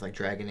must have like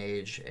Dragon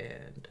Age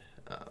and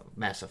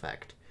Mass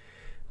Effect.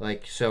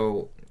 Like,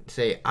 so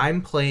say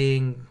I'm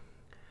playing.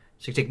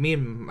 So take me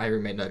and my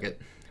roommate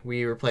Nugget.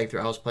 We were playing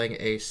through. I was playing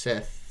a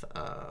Sith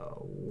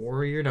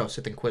warrior, no,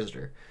 Sith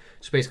Inquisitor.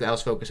 So basically, I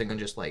was focusing on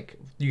just like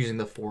using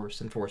the Force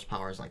and Force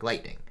powers like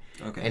lightning.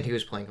 Okay. And he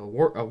was playing a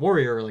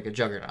warrior, like a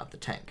Juggernaut, the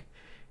tank.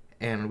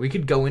 And we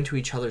could go into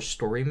each other's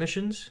story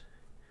missions.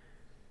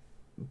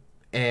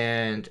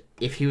 And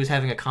if he was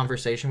having a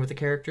conversation with the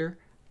character,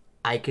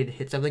 I could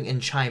hit something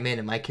and chime in,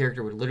 and my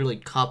character would literally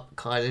cut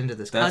into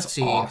this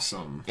cutscene.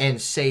 Awesome.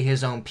 And say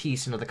his own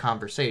piece into the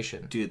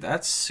conversation. Dude,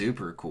 that's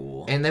super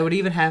cool. And that would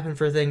even happen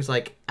for things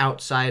like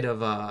outside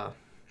of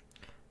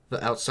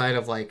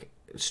like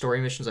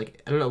story missions.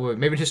 Like, I don't know,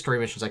 maybe just story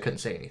missions I couldn't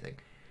say anything.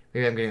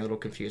 Maybe I'm getting a little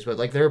confused, but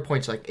like there are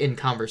points like in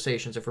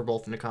conversations, if we're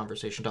both in a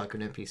conversation talking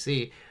to an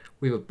NPC,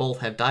 we would both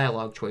have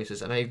dialogue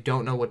choices, and I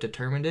don't know what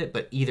determined it,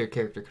 but either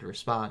character could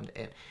respond,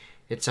 and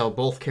it's how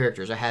both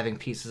characters are having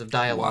pieces of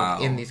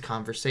dialogue in these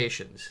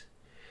conversations.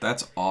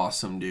 That's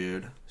awesome,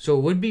 dude. So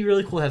it would be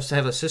really cool to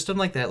have a system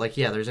like that. Like,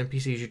 yeah, there's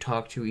NPCs you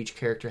talk to, each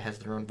character has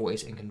their own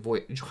voice and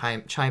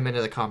can chime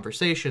into the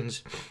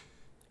conversations.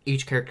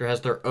 Each character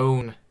has their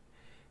own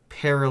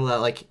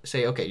parallel, like,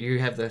 say, okay, you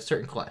have the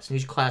certain class, and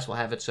each class will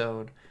have its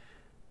own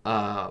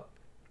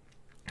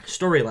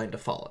storyline to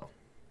follow.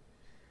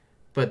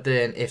 But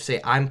then if, say,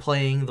 I'm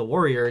playing the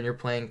warrior and you're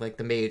playing like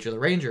the mage or the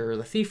ranger or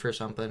the thief or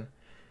something,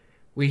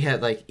 we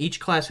had like each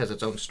class has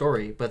its own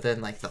story, but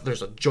then like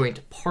there's a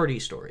joint party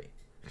story,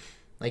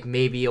 like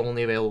maybe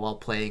only available while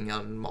playing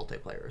on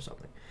multiplayer or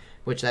something,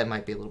 which that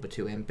might be a little bit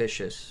too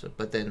ambitious.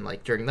 But then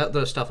like during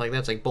those stuff like that,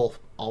 it's like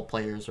all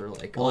players are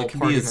like all it can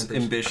party be as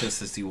members.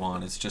 Ambitious as you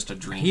want. It's just a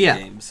dream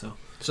game. So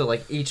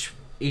like each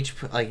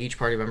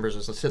party members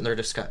is sitting there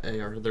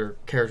or their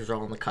characters are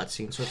all in the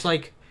cutscene. So it's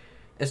like,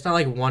 it's not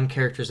like one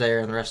character's there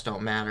and the rest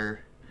don't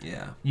matter.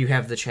 Yeah, you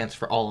have the chance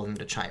for all of them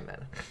to chime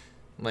in.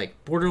 Like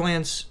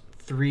Borderlands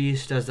 3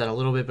 does that a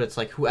little bit, but it's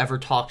like whoever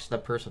talks to the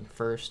person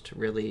first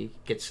really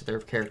gets their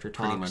character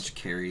talks. Pretty much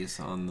carries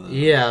on the...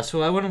 Yeah,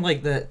 so I wouldn't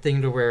like that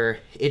thing to where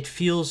it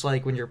feels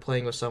like when you're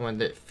playing with someone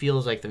that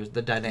feels like there's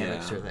the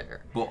dynamics are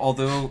there. Well,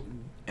 although,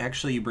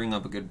 actually you bring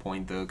up a good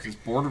point though, because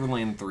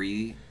Borderlands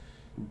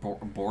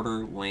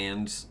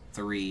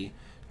 3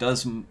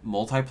 does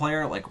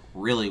multiplayer like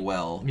really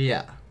well.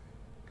 Yeah.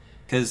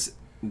 Because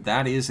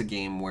that is a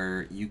game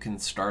where you can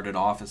start it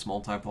off as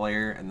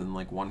multiplayer, and then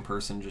like one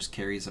person just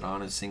carries it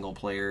on as single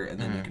player, and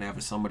then you can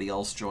have somebody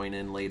else join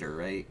in later,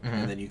 right?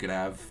 And then you could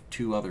have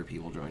 2 other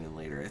people join in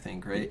later, I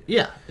think, right?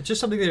 Yeah, it's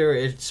just something that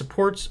it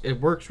supports. It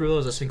works really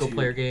as a single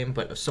player game,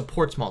 but it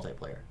supports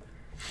multiplayer.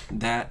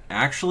 That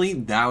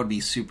would be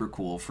super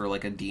cool for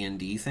like a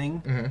D&D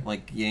thing,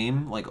 like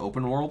game, like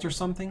open world or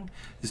something,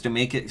 is to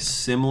make it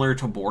similar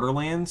to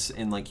Borderlands,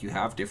 and like you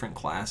have different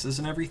classes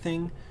and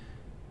everything.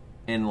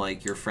 And,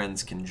 like, your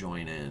friends can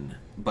join in,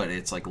 but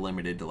it's, like,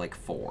 limited to, like,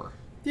 4.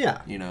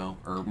 Yeah. You know?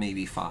 Or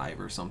maybe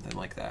 5 or something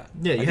like that.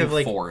 Yeah, you I have,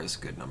 think like... 4 is a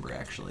good number,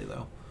 actually,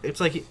 though.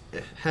 It's, like, it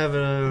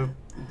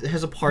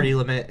has a party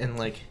limit, and,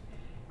 like,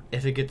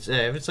 if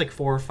it's, like,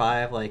 4 or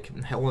 5,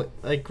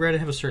 granted,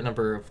 have a certain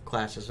number of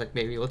classes. Like,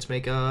 maybe let's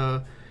make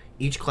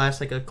each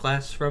class, like, a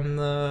class from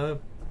the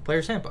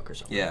player's handbook or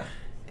something. Yeah.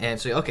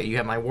 And so, okay, you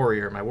have my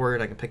warrior, and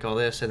I can pick all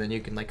this, and then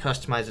you can, like,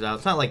 customize it out.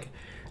 It's not like...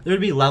 There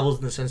would be levels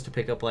in the sense to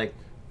pick up, like...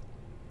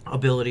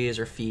 abilities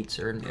or feats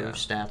or improve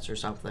stats or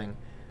something,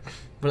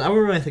 but I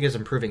wouldn't really think as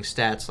improving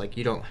stats. Like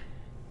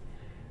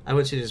I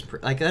would say just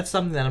like that's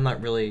something that I'm not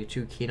really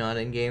too keen on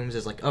in games.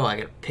 Is like, oh, I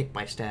gotta pick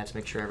my stats,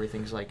 make sure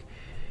everything's like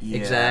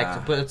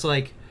exact. But it's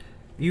like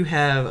you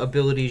have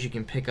abilities you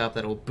can pick up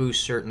that'll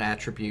boost certain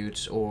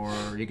attributes, or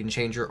you can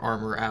change your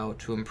armor out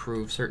to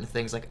improve certain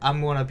things. Like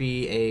I'm gonna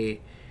be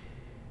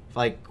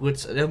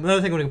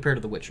another thing when compared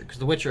to The Witcher, because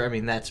The Witcher, I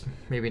mean, that's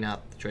maybe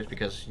not the choice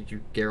because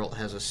Geralt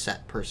has a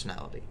set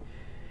personality.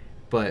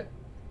 But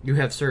you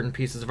have certain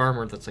pieces of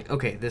armor that's like,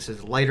 okay, this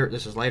is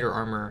lighter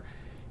armor.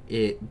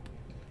 It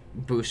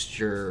boosts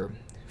your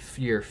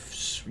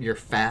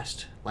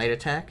fast light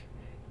attack.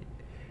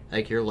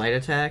 Like your light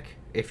attack,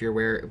 if you're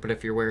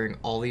wearing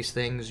all these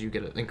things, you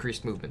get an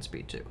increased movement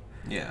speed too.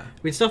 Yeah. I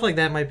mean, stuff like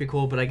that might be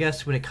cool, but I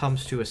guess when it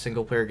comes to a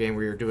single player game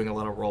where you're doing a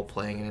lot of role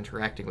playing and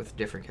interacting with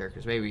different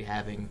characters, maybe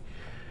having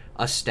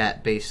a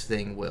stat based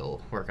thing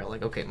will work out.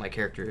 Like, okay, my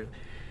character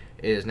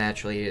is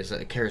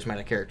a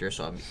charismatic character,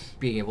 so I'm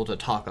being able to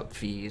talk up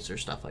fees or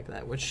stuff like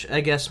that, which I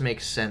guess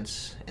makes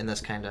sense in this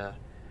kind of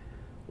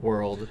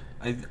world.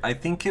 I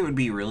think it would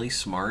be really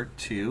smart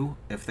too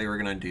if they were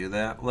gonna do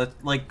that.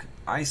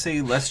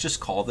 Let's just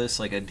call this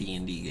like a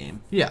D&D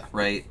game. Yeah.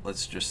 Right?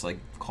 Let's just like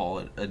call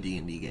it a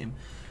D&D game.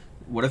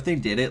 What if they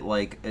did it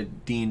like a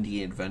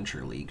D&D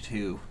Adventure League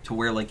too, to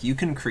where like you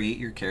can create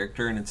your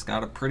character and it's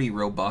got a pretty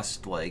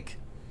robust like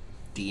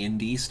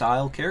D&D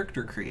style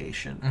character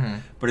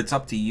creation, but it's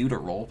up to you to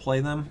role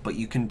play them. But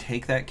you can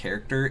take that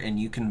character and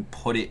you can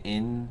put it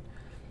in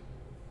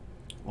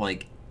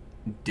like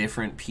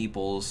different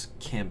people's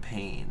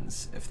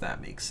campaigns, if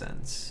that makes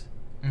sense.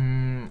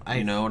 You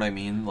know what I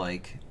mean?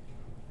 Like,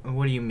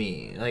 what do you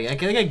mean? Like, I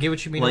think I get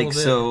what you mean. Like, a little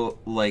bit. so,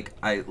 like,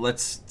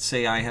 let's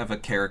say I have a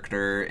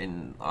character,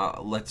 and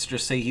let's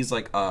just say he's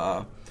like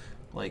what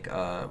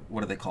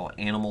do they call it?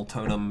 Animal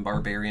Totem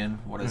Barbarian?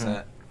 What is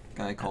that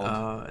guy called?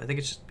 I think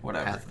it's just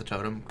whatever. Path of the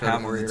Totem.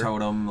 Path of the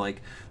Totem.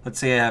 Like, let's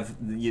say I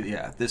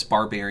have this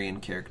barbarian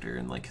character,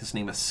 and like his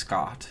name is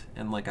Scott,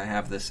 and like I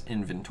have this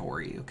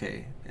inventory,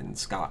 okay, and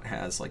Scott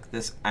has like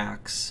this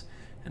axe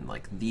and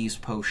like these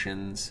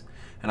potions,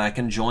 and I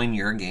can join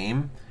your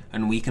game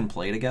and we can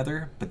play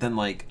together. But then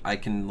like I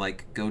can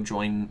like go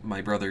join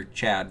my brother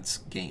Chad's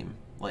game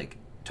like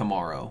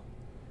tomorrow,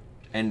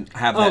 and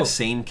have that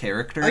same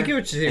character I get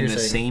what you're in the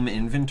saying. same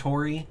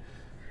inventory.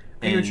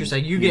 I get what you're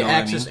saying. You get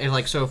access, and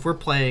like, so if we're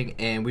playing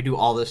and we do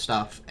all this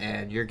stuff,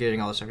 and you're getting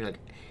all this stuff, you're like,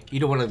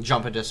 you don't want to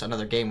jump into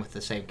another game with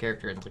the same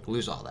character and like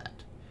lose all that.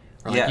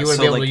 Or, like, you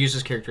wouldn't be able to use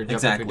this character.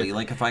 Exactly.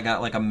 Like if I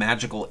got like a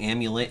magical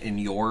amulet in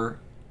your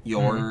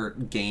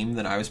game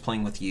that I was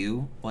playing with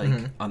you, like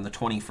on the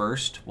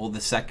 21st, well the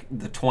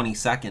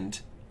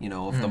 22nd,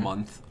 of the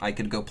month, I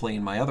could go play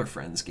in my other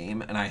friend's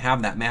game, and I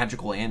have that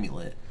magical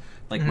amulet.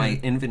 Like my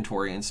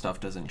inventory and stuff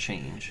doesn't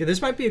change. Yeah,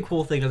 this might be a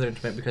cool thing to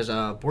implement because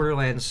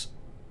Borderlands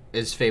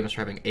is famous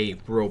for having a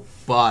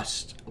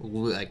robust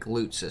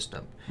loot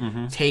system.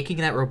 Taking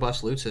that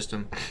robust loot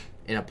system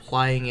and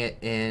applying it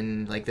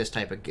in like this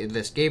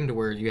game to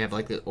where you have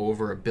like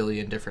over 1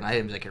 billion different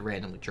items that can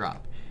randomly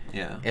drop.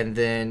 Yeah. And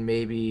then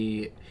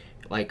maybe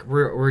like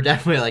we're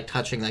definitely like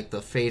touching like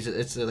the phase.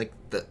 It's like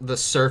the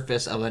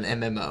surface of an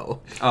MMO.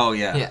 Oh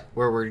yeah. Yeah,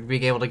 where we're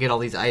being able to get all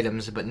these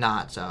items, but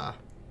not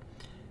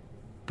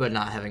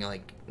having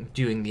like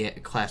doing the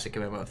classic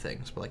MMO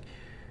things, but like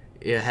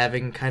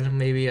having kind of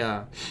maybe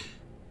a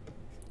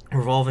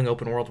revolving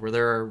open world where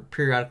there are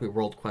periodically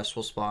world quests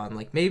will spawn.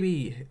 Like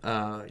maybe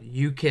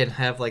you can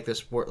have like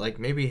this like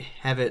maybe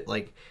have it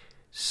like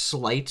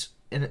slight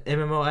an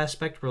MMO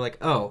aspect where like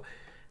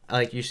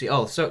like you see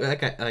so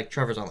like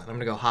Trevor's online, I'm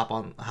gonna go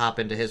hop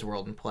into his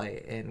world and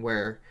play, and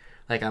where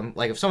like I'm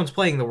like if someone's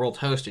playing the world's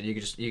hosted,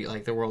 you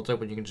like the world's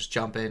open, you can just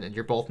jump in and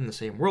you're both in the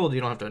same world. You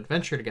don't have to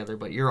adventure together,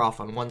 but you're off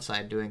on one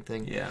side doing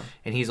things,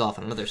 and he's off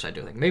on another side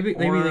doing things. Maybe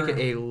make it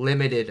a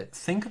limited.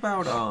 Think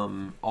about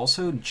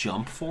also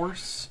Jump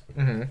Force.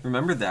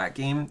 Remember that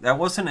game? That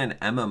wasn't an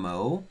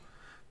MMO,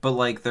 But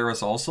like there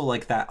was also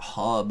like that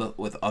hub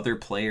with other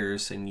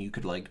players, and you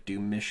could like do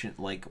mission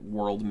like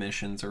world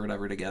missions or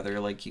whatever together.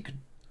 Like you could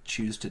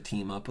choose to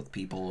team up with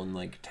people and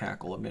like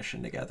tackle a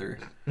mission together.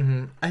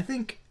 I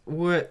think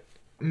what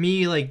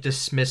me like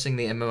dismissing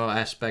the MMO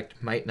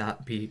aspect might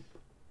not be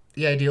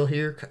the ideal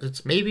here, 'cause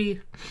it's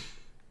maybe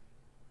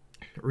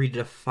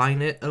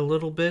redefine it a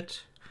little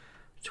bit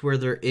to where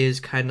there is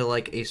kind of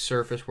like a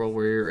surface world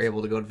where you're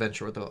able to go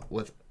adventure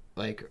with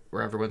like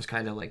where everyone's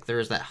kind of like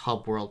there's that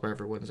hub world where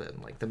everyone's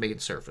in like the main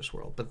surface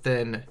world. But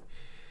then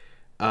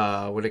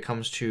when it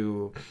comes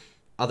to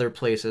other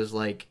places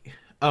like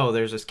oh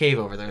there's this cave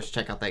over there, let's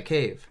check out that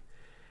cave.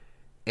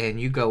 And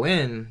you go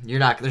in,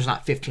 there's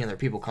not 15 other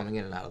people coming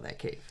in and out of that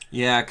cave.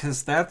 Yeah,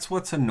 because that's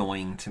what's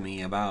annoying to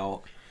me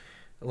about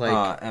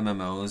Like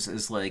MMOs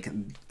is like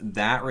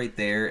that right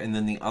there. And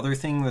then the other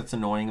thing that's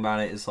annoying about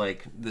it is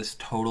like this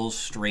total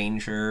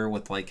stranger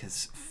with like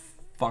his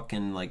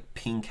fucking like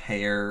pink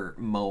hair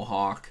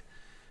mohawk.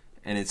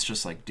 And it's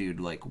just like, dude,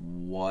 like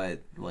what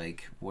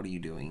are you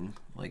doing?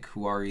 Like,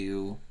 who are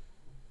you?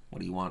 What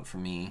do you want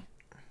from me?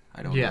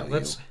 I don't know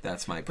you.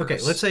 That's my purse.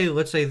 Okay,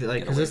 let's say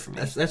like because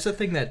that's the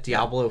thing that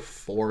Diablo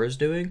 4 is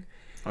doing.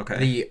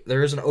 Okay.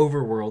 There is an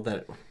overworld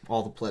that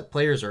all the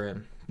players are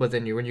in, but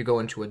then when you go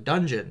into a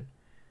dungeon,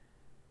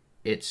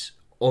 it's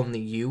only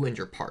you and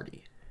your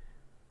party.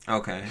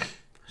 Okay.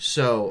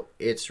 So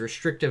it's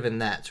restrictive in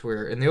that,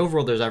 where in the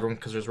overworld there's everyone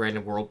because there's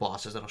random world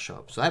bosses that'll show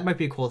up. So that might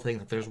be a cool thing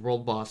that there's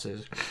world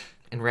bosses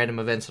and random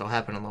events that'll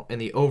happen in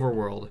the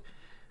overworld.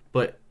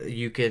 But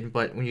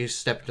when you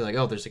step into like,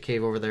 oh, there's a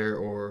cave over there,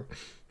 or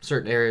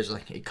certain areas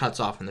like it cuts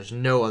off and there's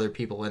no other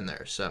people in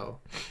there. So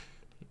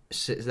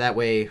that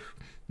way,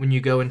 when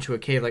you go into a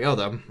cave, like, oh,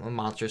 the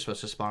monster is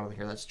supposed to spawn in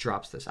here, that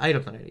drops this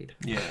item that I need.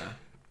 Yeah.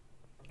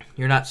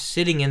 You're not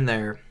sitting in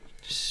there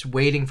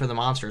waiting for the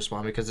monster to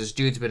spawn because this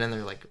dude's been in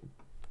there like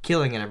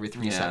killing it every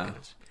 3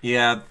 seconds.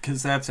 Yeah,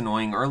 because that's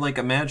annoying. Or like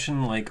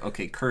imagine like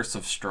okay, Curse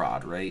of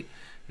Strahd, right?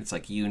 It's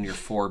like you and your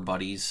 4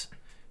 buddies,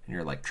 and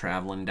you're like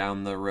traveling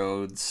down the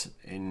roads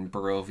in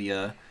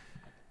Barovia,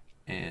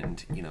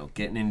 and you know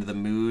getting into the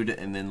mood,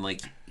 and then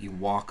like you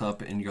walk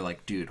up and you're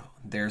like, dude,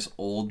 there's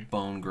old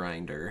Bone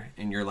Grinder,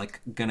 and you're like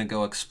gonna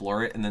go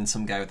explore it, and then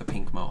some guy with a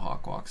pink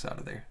mohawk walks out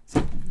of there. It's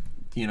like,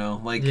 you know,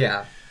 like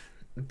yeah.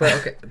 But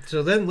okay,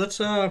 so then let's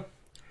put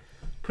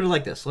it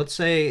like this. Let's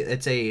say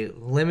it's a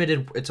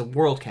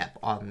world cap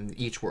on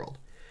each world.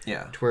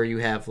 Yeah. To where you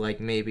have like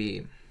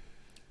maybe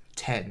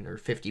 10 or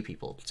 50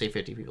 people. Say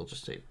 50 people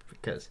just say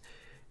because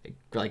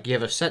like you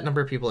have a set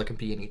number of people that can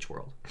be in each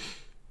world.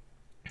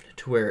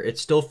 To where it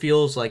still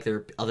feels like there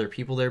are other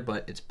people there,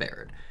 but it's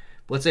barren.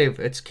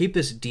 Let's keep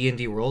this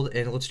D&D world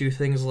and let's do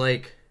things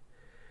like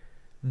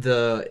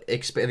the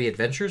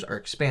adventures are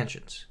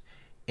expansions.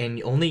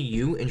 And only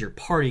you and your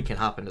party can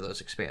hop into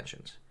those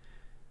expansions.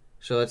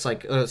 So it's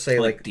like, let's say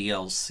like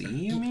DLC,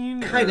 you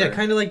mean? Kind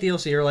of like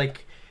DLC, or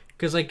like,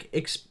 because like,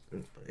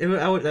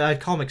 I'd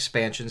call them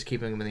expansions,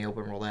 keeping them in the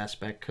open world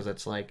aspect, because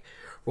it's like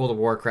World of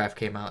Warcraft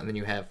came out, and then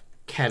you have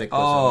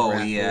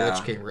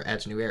Cataclysm, which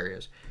adds new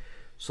areas.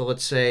 So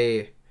let's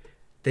say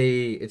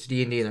it's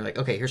D&D, and they're like,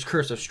 okay, here's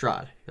Curse of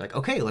Strahd. You're like,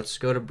 okay, let's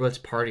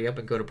party up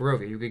and go to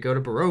Barovia. You could go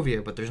to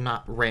Barovia, but there's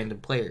not random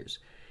players.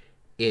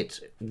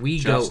 It's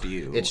just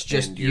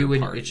you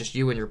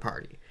and your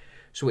party.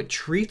 So it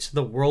treats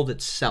the world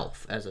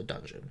itself as a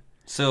dungeon.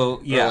 So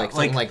yeah, or like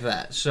something like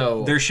that.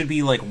 So there should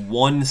be like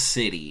one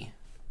city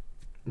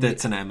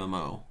that's an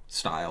MMO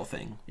style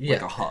thing,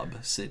 like a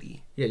hub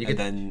city. Yeah,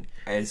 then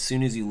as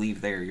soon as you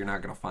leave there, you're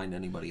not going to find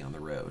anybody on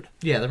the road.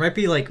 Yeah, there might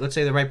be like, let's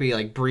say there might be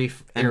like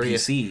brief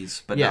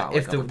NPCs, but not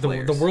like other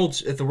players.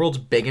 If the world's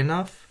big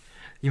enough,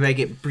 you may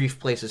get brief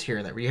places here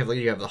and there.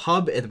 You have the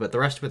hub, but the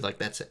rest of it, like,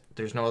 that's it.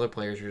 There's no other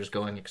players. You're just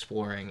going,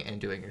 exploring, and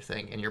doing your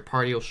thing. And your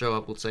party will show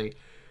up, let's say,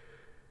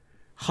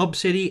 hub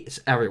city is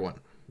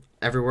everyone.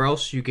 Everywhere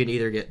else, you can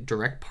either get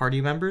direct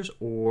party members,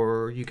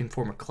 or you can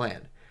form a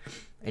clan.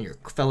 And your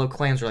fellow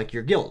clans are like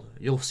your guild.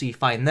 You'll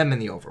find them in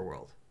the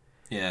overworld.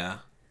 Yeah.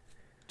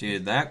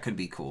 Dude, that could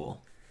be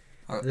cool.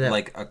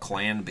 Like a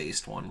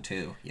clan-based one,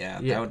 too.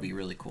 Yeah, that would be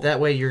really cool. That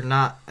way you're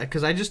not...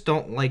 Because I just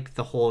don't like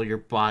the whole you're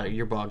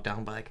bogged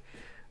down by, like,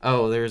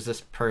 oh, there's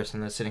this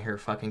person that's sitting here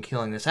fucking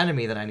killing this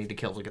enemy that I need to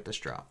kill to get this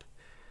drop.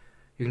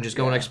 You can just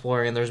go and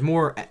explore, and there's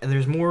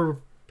more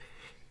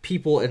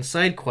people and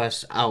side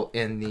quests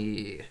outside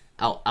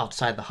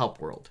the hub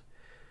world.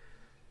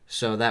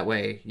 So that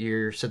way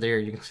you can sit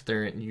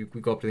there and you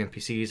go up to the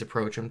NPCs,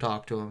 approach them,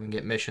 talk to them, and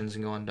get missions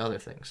and go on to other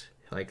things.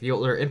 Like there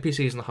are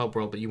NPCs in the hub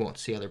world, but you won't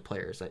see other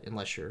players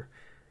unless you're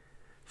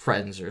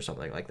friends or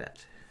something like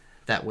that.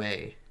 That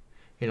way,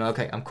 you know,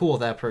 okay, I'm cool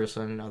with that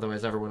person.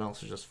 Otherwise, everyone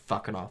else is just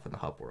fucking off in the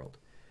hub world.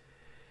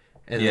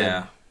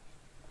 And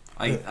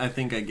I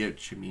think I get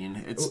what you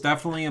mean. It's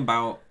definitely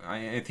about...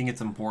 I think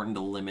it's important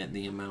to limit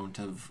the amount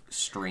of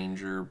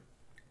stranger,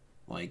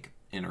 like,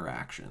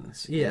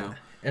 interactions. Yeah, you know?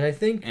 And I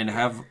think... And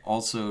have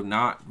also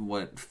not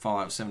what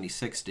Fallout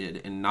 76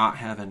 did, and not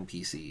have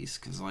NPCs,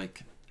 because,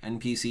 like,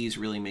 NPCs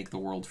really make the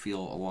world feel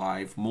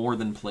alive more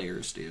than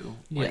players do.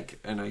 Yeah.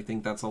 And I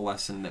think that's a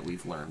lesson that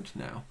we've learned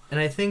now. And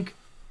I think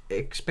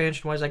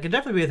expansion-wise, that could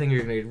definitely be a thing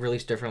you're going to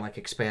release different, like,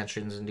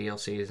 expansions and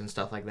DLCs and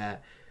stuff like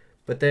that.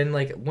 But then,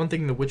 like, one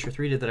thing The Witcher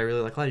 3 did that I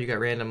really like a lot, you got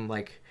random,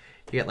 like,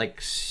 you got,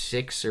 like,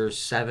 6 or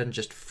 7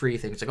 just free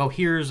things. Like, oh,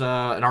 here's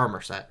an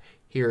armor set.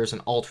 Here's an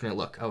alternate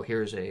look. Oh,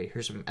 here's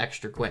some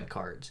extra Gwent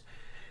cards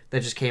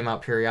that just came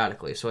out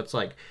periodically. So it's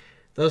like,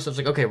 those stuff's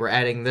like, okay, we're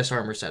adding this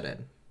armor set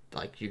in.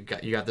 Like, you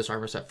got this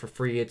armor set for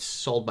free. It's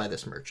sold by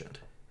this merchant.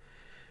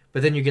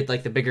 But then you get,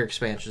 like, the bigger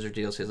expansions or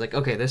DLCs. Like,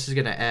 okay, this is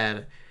going to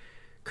add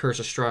Curse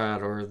of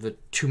Strahd or the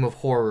Tomb of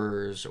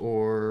Horrors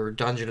or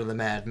Dungeon of the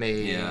Mad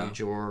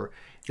Mage or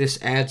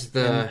this adds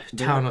the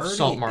Town of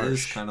Saltmarsh.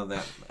 Is kind of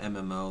that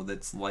MMO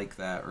that's like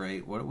that,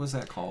 right? What was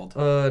that called?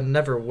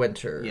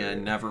 Neverwinter. Yeah,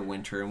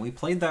 Neverwinter. And we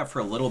played that for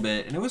a little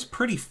bit, and it was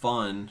pretty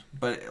fun.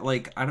 But,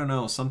 like, I don't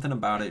know, something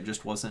about it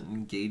just wasn't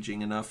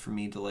engaging enough for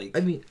me to, like...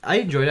 I mean, I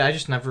enjoyed it. I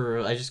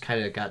just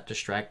kind of got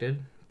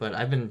distracted. But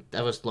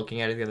I was looking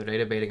at it the other day,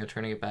 debating on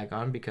turning it back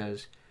on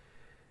because...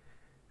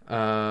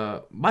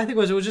 my thing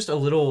was, it was just a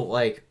little,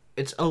 like...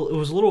 It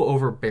was a little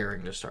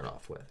overbearing to start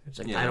off with. It's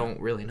like, I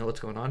don't really know what's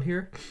going on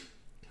here.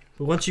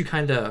 But once you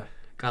kind of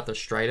got the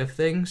stride of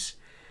things,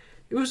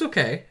 it was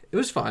okay. It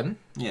was fun.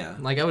 Yeah.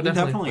 Like, I would we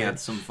definitely had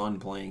some fun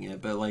playing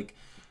it, but, like,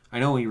 I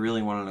know we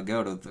really wanted to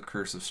go to the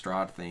Curse of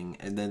Strahd thing,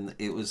 and then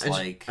it was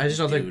I just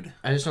don't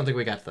think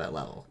we got to that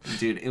level.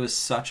 Dude, it was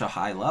such a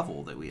high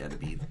level that we had to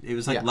beat. It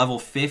was, like, level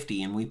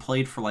 50, and we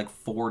played for, like,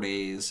 4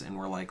 days, and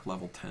we're, like,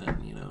 level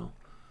 10, you know?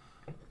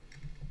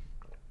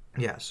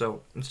 Yeah,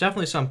 so it's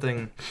definitely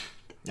something...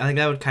 I think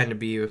that would kind of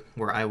be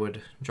where I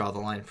would draw the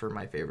line for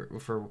my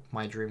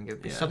dream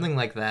game. Something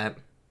like that,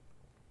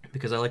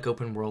 because I like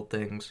open world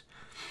things,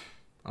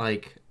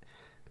 like,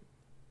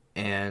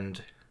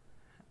 and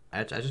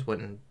I just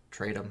wouldn't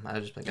trade them. I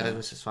was just like, oh,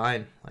 this is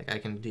fine. Like, I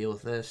can deal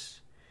with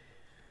this,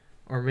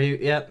 or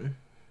maybe, yeah,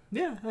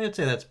 I'd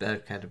say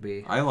that'd kind of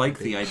be. I like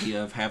the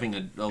idea of having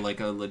a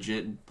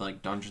legit,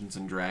 like, Dungeons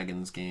and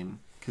Dragons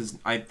game, because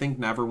I think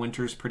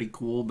Neverwinter's pretty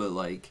cool, but,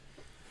 like,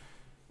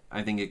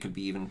 I think it could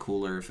be even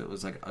cooler if it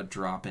was, like, a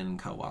drop-in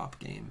co-op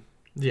game.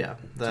 Yeah.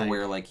 To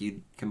where, like,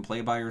 you can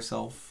play by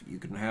yourself, you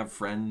can have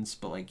friends,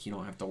 but, like, you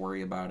don't have to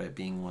worry about it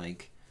being,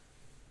 like,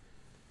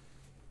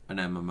 an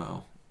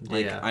MMO.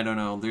 Like, I don't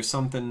know, there's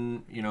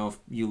something, you know, if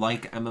you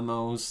like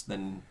MMOs,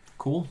 then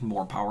cool,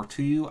 more power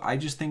to you. I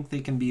just think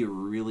they can be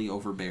really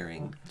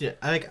overbearing. Yeah,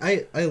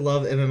 I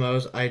love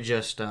MMOs. I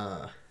just,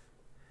 I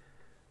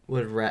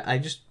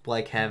just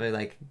like having,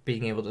 like,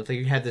 being able to, if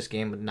you had this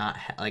game but not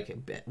like,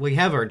 we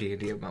have our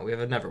D&D MMO, we have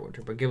a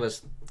Neverwinter, but give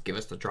us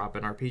the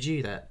drop-in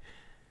RPG that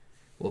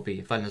will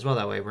be fun as well.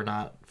 That way we're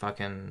not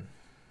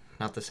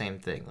the same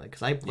thing. Like,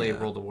 because I play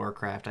World of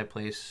Warcraft, I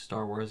play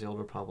Star Wars: The Old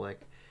Republic,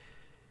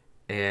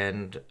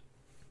 and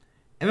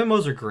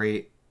MMOs are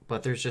great,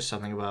 but there's just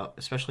something about,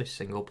 especially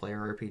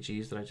single-player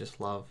RPGs, that I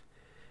just love,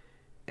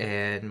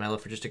 and my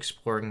love for just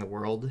exploring the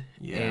world.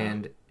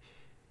 And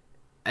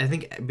I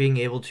think being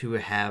able to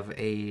have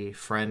a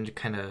friend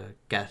kind of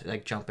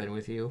jump in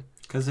with you.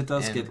 Because it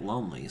does get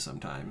lonely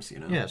sometimes, you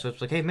know? Yeah, so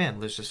it's like, hey man,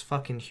 there's this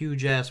fucking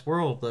huge-ass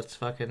world, let's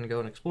fucking go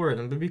and explore it.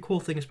 And it'd be a cool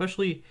thing,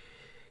 especially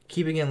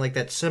keeping in, like,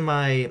 that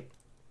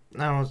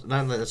not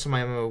that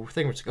semi-MMO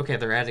thing, where it's like,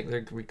 okay,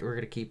 we're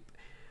going to keep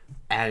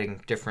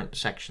adding different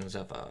sections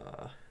of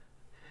a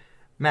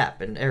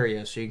map and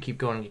area, so you can keep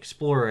going and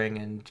exploring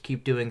and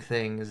keep doing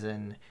things,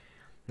 and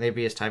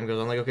maybe as time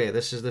goes on, like, okay,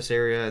 this is this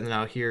area, and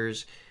now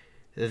here's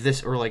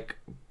this, or, like,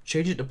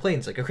 change it to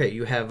planes. Like, okay,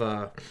 you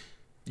have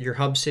your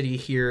hub city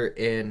here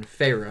in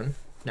Faerun.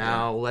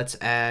 Now let's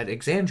add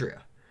Exandria,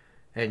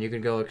 and you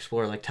can go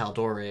explore, like,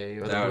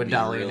 Tal'Dorei or the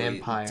Gwendalian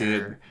Empire.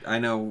 Dude, I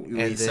know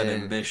we said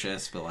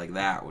ambitious, but, like,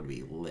 that would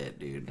be lit,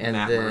 dude. And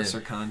Matt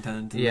Mercer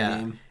content in the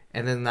game.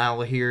 And then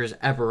now here's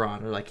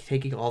Eberron, or, like,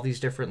 taking all these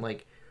different,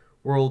 like,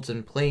 worlds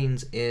and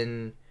planes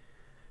in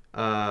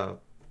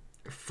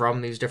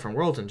from these different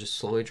worlds and just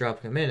slowly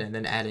dropping them in, and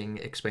then adding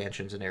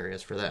expansions and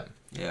areas for them.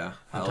 Yeah,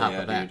 on top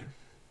of that. Dude.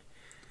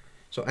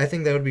 So I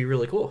think that would be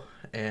really cool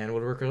and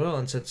would work really well.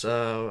 And since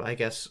I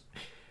guess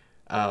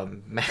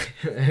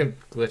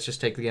let's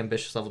just take the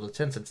ambitious level to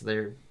 10, since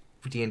their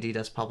D&D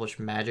does publish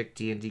Magic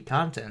D&D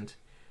content.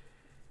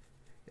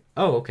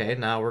 Oh, okay,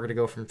 now we're gonna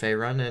go from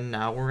Faerun, and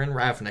now we're in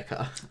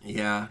Ravnica.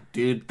 Yeah,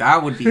 dude,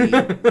 that would be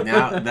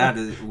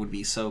would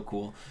be so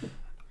cool.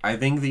 I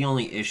think the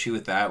only issue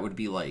with that would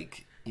be,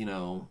 like, you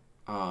know,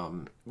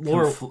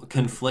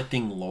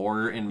 conflicting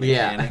lore and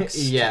mechanics.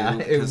 Yeah,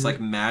 because,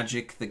 like,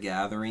 Magic the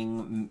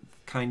Gathering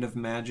kind of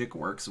magic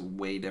works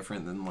way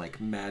different than, like,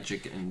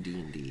 Magic and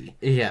D&D.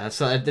 Yeah,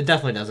 so it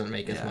definitely doesn't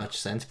make as much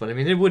sense. But I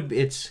mean,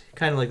 it's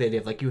kind of like the idea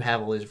of, like, you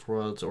have all these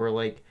worlds, or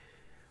like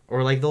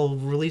they'll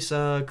release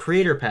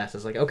creator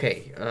passes. Like,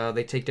 okay,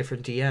 they take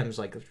different DMs,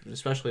 like,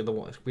 especially the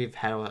ones we've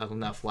had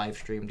enough live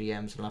stream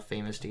DMs, enough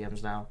famous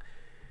DMs now.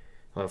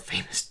 Well,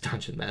 famous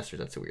dungeon masters,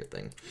 that's a weird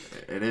thing.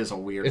 It is a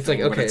weird thing,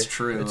 like, okay, but it's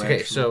true. It's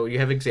okay, so you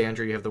have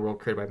Exandria, you have the world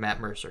created by Matt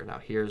Mercer. Now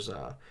here's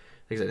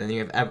like I said, then you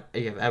have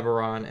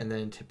Eberron, and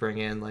then to bring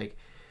in like,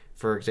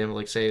 for example,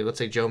 like let's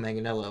say Joe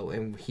Manganiello,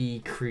 and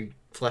he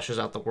fleshes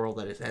out the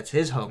world that's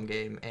his home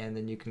game, and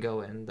then you can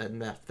go in, then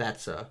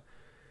that's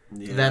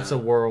a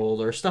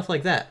world or stuff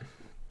like that.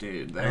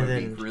 Dude, that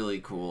would be really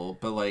cool.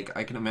 But, like,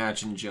 I can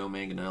imagine Joe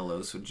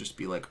Manganiello's would just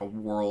be, like, a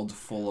world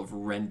full of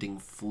rending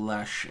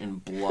flesh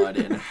and blood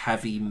and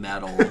heavy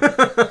metal.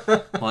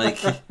 Like,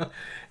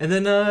 and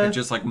then,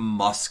 just, like,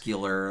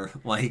 muscular,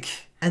 like...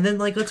 And then,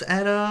 like, let's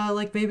add,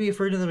 like, maybe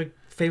for another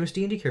famous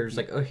D&D characters,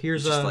 like, oh,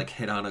 here's just, like,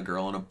 hit on a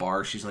girl in a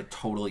bar. She's, like,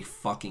 totally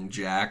fucking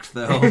jacked,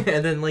 though.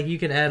 And then, like, you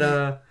can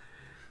add,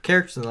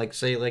 characters, and, like,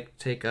 say, like,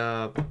 take,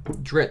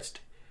 Drizzt.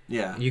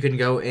 Yeah. You can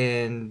go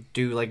and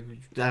do, like,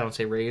 I don't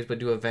say raids, but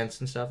do events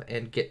and stuff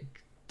and get,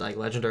 like,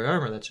 legendary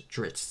armor that's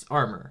Drizzt's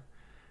armor.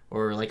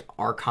 Or, like,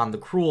 Archon the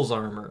Cruel's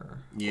armor.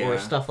 Yeah. Or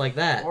stuff like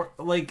that. Or,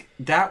 like,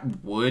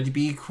 that would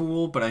be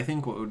cool, but I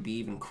think what would be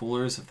even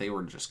cooler is if they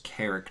were just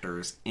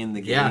characters in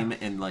the game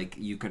and, like,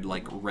 you could,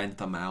 like, rent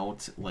them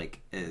out,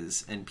 like,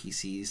 as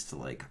NPCs to,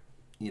 like,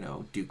 you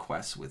know, do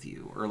quests with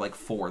you, or like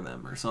for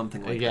them, or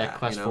something like that. Yeah,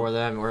 quests for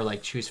them, or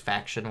like choose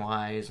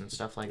faction-wise and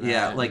stuff like that.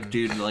 Yeah, like,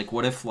 dude, like,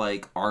 what if,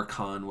 like,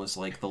 Archon was,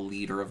 like, the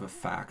leader of a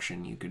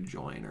faction you could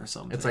join or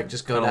something? It's like,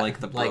 just go to,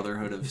 like, the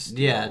Brotherhood of Steel.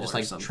 Yeah, just,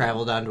 like,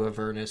 travel down to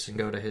Avernus and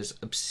go to his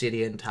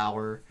Obsidian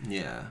Tower.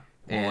 Yeah.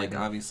 Well, like,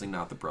 obviously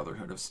not the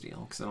Brotherhood of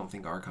Steel, because I don't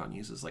think Archon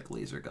uses, like,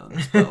 laser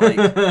guns, but,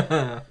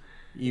 like...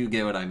 You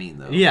get what I mean,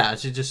 though. Yeah,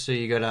 so just so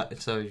you go to...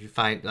 So you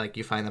find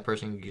the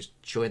person, you just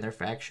join their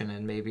faction,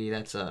 and maybe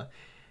that's a...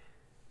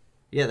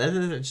 Yeah,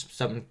 that's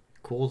something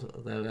cool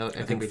that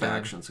I think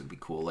factions would be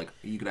cool. Like,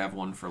 you could have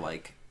one for,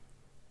 like,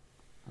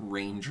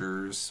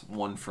 Rangers,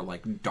 one for,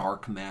 like,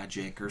 dark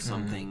magic or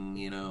something,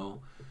 you know?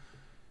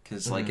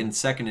 Because, like, in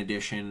 2nd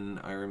edition,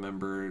 I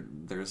remember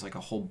there's, like,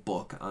 a whole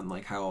book on,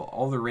 like, how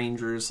all the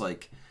Rangers,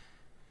 like,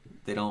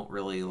 they don't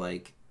really,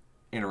 like,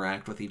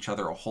 interact with each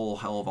other a whole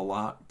hell of a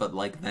lot, but,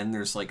 like, then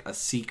there's, like, a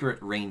secret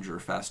Ranger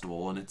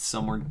festival, and it's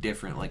somewhere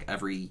different, like,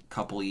 every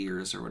couple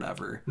years or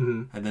whatever,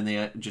 and then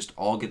they just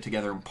all get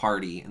together and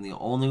party, and the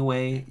only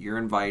way you're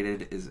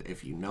invited is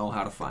if you know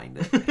how to find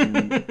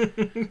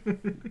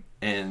it,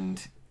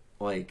 and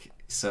like,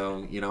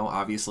 so, you know,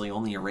 obviously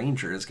only a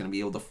Ranger is going to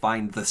be able to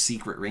find the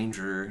secret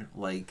Ranger,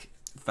 like,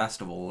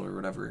 festival or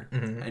whatever,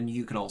 and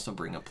you can also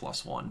bring a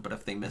 +1, but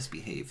if they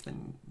misbehave,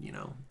 then, you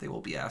know, they will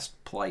be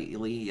asked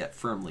politely yet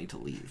firmly to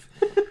leave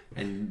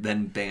and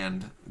then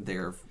banned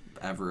there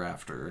ever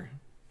after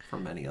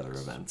from any other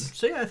events.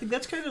 So yeah, I think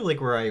that's kind of like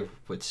where I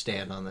would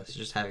stand on this,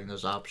 just having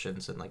those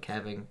options and like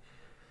having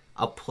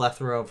a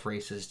plethora of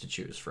races to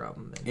choose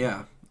from. And,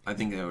 yeah, I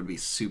think that would be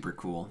super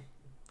cool.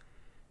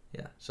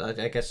 Yeah, so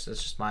I guess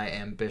it's just my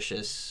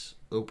ambitious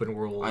open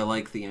world. I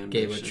like the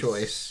ambitious game of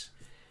choice.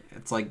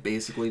 It's like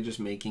basically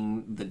just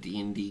making the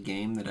D&D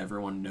game that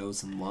everyone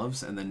knows and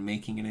loves, and then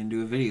making it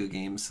into a video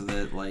game so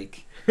that,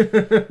 like, you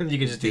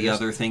can just the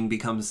other thing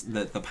becomes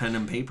that the pen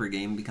and paper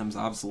game becomes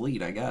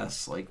obsolete, I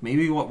guess. Like,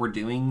 maybe what we're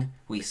doing,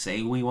 we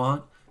say we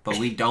want, but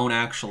we don't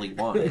actually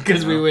want it.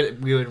 Because we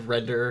would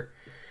render.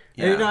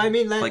 Yeah, you know, I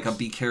mean, that's like a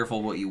be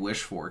careful what you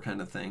wish for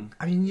kind of thing.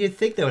 I mean, you'd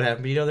think that would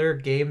happen, but you know, there are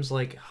games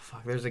like, oh,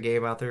 fuck, there's a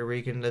game out there where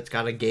that's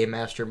got a game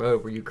master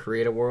mode where you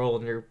create a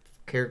world and your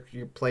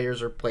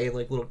players are playing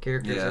like little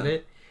characters in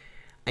it.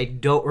 I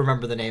don't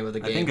remember the name of the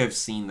game. I think I've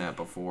seen that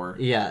before.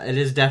 Yeah, it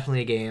is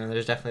definitely a game.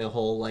 There's definitely a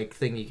whole like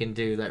thing you can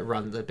do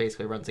that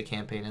basically runs a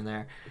campaign in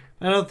there.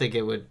 But I don't think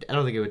it would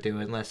do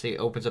it unless it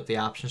opens up the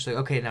option. So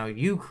okay, now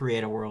you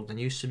create a world and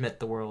you submit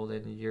the world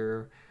and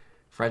your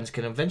friends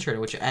can adventure in it,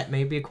 which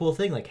may be a cool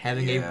thing, like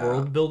having a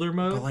world builder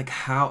mode. But like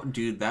how,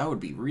 dude, that would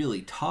be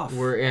really tough.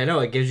 I know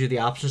it gives you the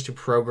options to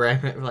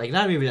program it, like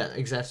not maybe not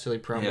exactly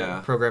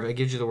program it. It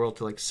gives you the world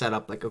to like set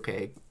up, like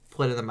okay,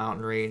 put in the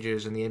mountain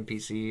ranges and the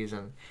NPCs,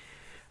 and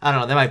I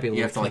don't know, that might be a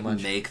little too much. You have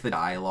to like make the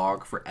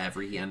dialogue for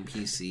every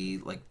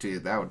NPC. Like,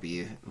 dude, that would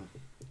be.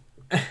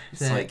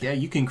 It's like, yeah,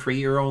 you can create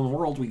your own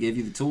world. We gave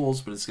you the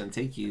tools, but it's gonna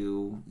take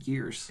you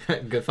years.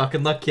 Good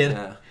fucking luck, kid.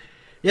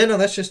 Yeah, no,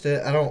 that's just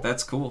it.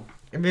 That's cool.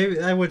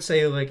 Maybe I would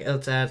say like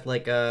let's add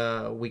like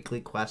weekly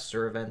quests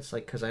or events,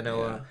 like because I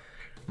know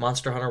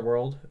Monster Hunter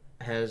World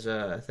has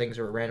things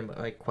where random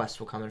like quests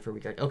will come in for a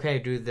week. Like okay,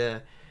 do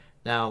the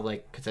now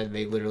like because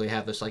they literally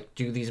have this like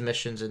do these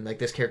missions and like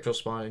this character will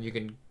spawn and you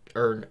can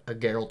earn a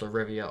Geralt of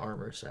Rivia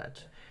armor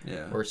set,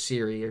 or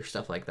Ciri or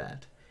stuff like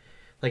that.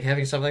 Like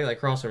having stuff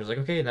like crossovers, like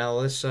okay, now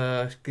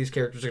these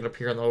characters are gonna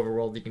appear in the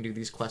overworld. You can do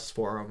these quests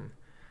for them,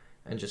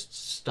 and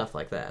just stuff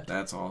like that.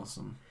 That's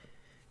awesome.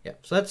 Yeah,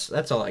 so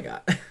that's all I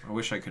got. I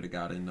wish I could have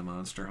got into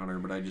Monster Hunter,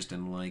 but I just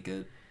didn't like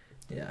it.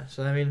 Yeah,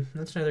 so I mean,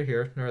 that's neither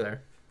here nor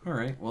there. All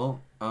right, well,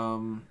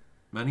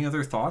 any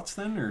other thoughts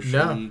then, or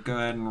should we go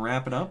ahead and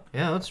wrap it up?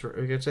 Yeah,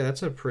 we could say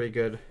that's a pretty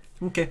good.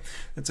 Okay,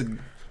 that's a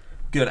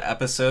good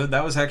episode.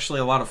 That was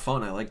actually a lot of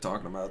fun. I like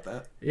talking about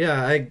that.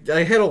 Yeah,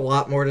 I had a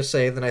lot more to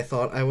say than I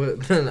thought I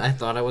would. Than I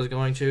thought I was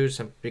going to,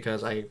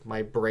 because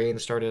my brain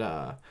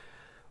started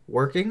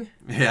working.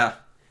 Yeah,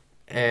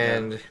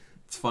 and. Yeah.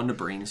 It's fun to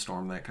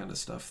brainstorm that kind of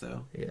stuff,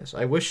 though. Yes,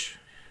 I wish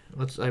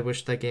I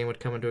wish that game would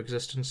come into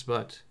existence,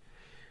 but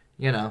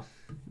you know.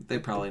 They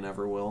probably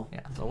never will.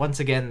 Yeah. So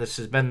once again, this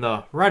has been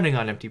the Running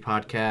on Empty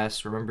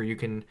podcast. Remember, you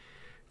can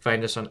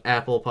find us on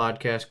Apple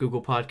Podcasts,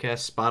 Google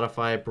Podcasts,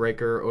 Spotify,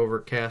 Breaker,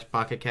 Overcast,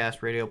 Pocket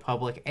Cast, Radio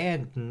Public,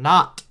 and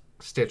not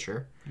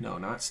Stitcher. No,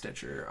 not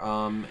Stitcher.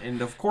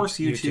 And of course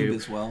YouTube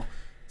as well.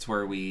 It's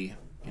where we,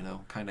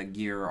 kind of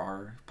gear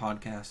our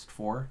podcast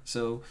for.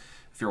 So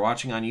if you're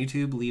watching on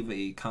YouTube, leave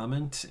a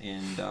comment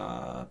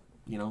and,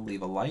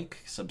 leave a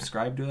like,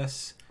 subscribe to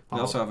us. We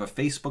also have a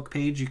Facebook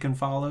page you can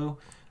follow.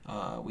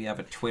 We have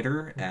a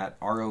Twitter at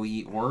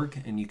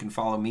ROE.org, and you can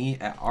follow me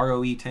at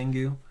ROE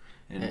Tengu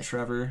and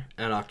Trevor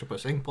at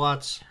Octopus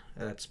Inkblots.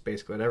 That's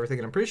basically everything.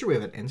 And I'm pretty sure we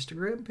have an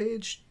Instagram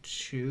page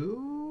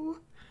too.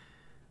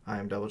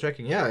 I'm double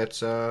checking. Yeah,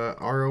 it's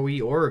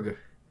ROE.org.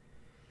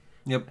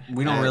 Yep,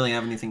 we don't really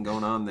have anything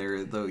going on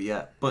there though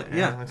yet, but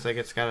yeah, looks like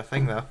it's got a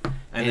thing though.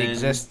 And it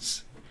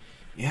exists.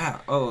 Yeah.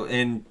 Oh,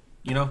 and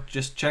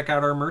just check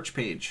out our merch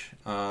page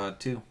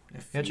too.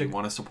 If you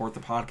want to support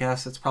the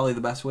podcast, that's probably the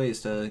best way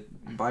is to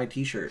buy a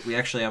t-shirt. We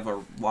actually have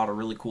a lot of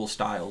really cool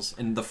styles.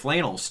 And the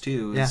flannels,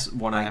 too, is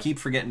one I keep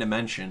forgetting to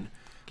mention.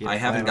 I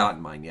haven't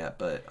gotten mine yet,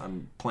 but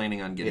I'm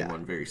planning on getting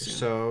one very soon.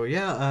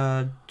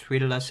 So,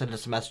 tweet at us, send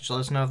us a message.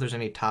 Let us know if there's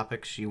any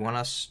topics you want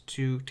us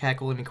to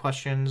tackle, any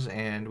questions,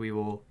 and we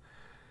will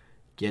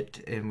get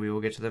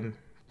to them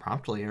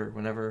promptly or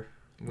whenever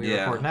we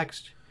record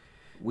next.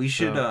 We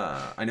should,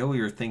 I know we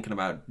were thinking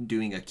about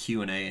doing a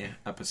Q&A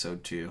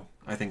episode too.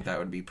 I think that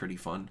would be pretty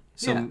fun.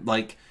 So,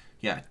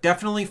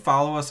 definitely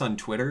follow us on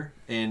Twitter.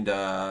 And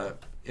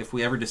if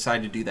we ever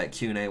decide to do that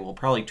Q&A, we'll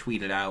probably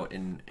tweet it out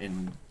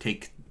and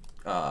take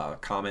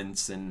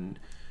comments and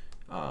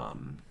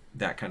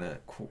that kind of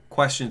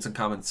questions and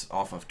comments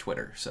off of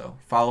Twitter. So,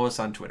 follow us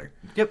on Twitter.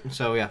 Yep.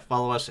 So,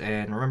 follow us.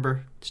 And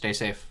remember, stay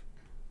safe.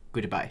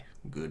 Goodbye.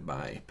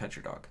 Goodbye. Pet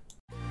your dog.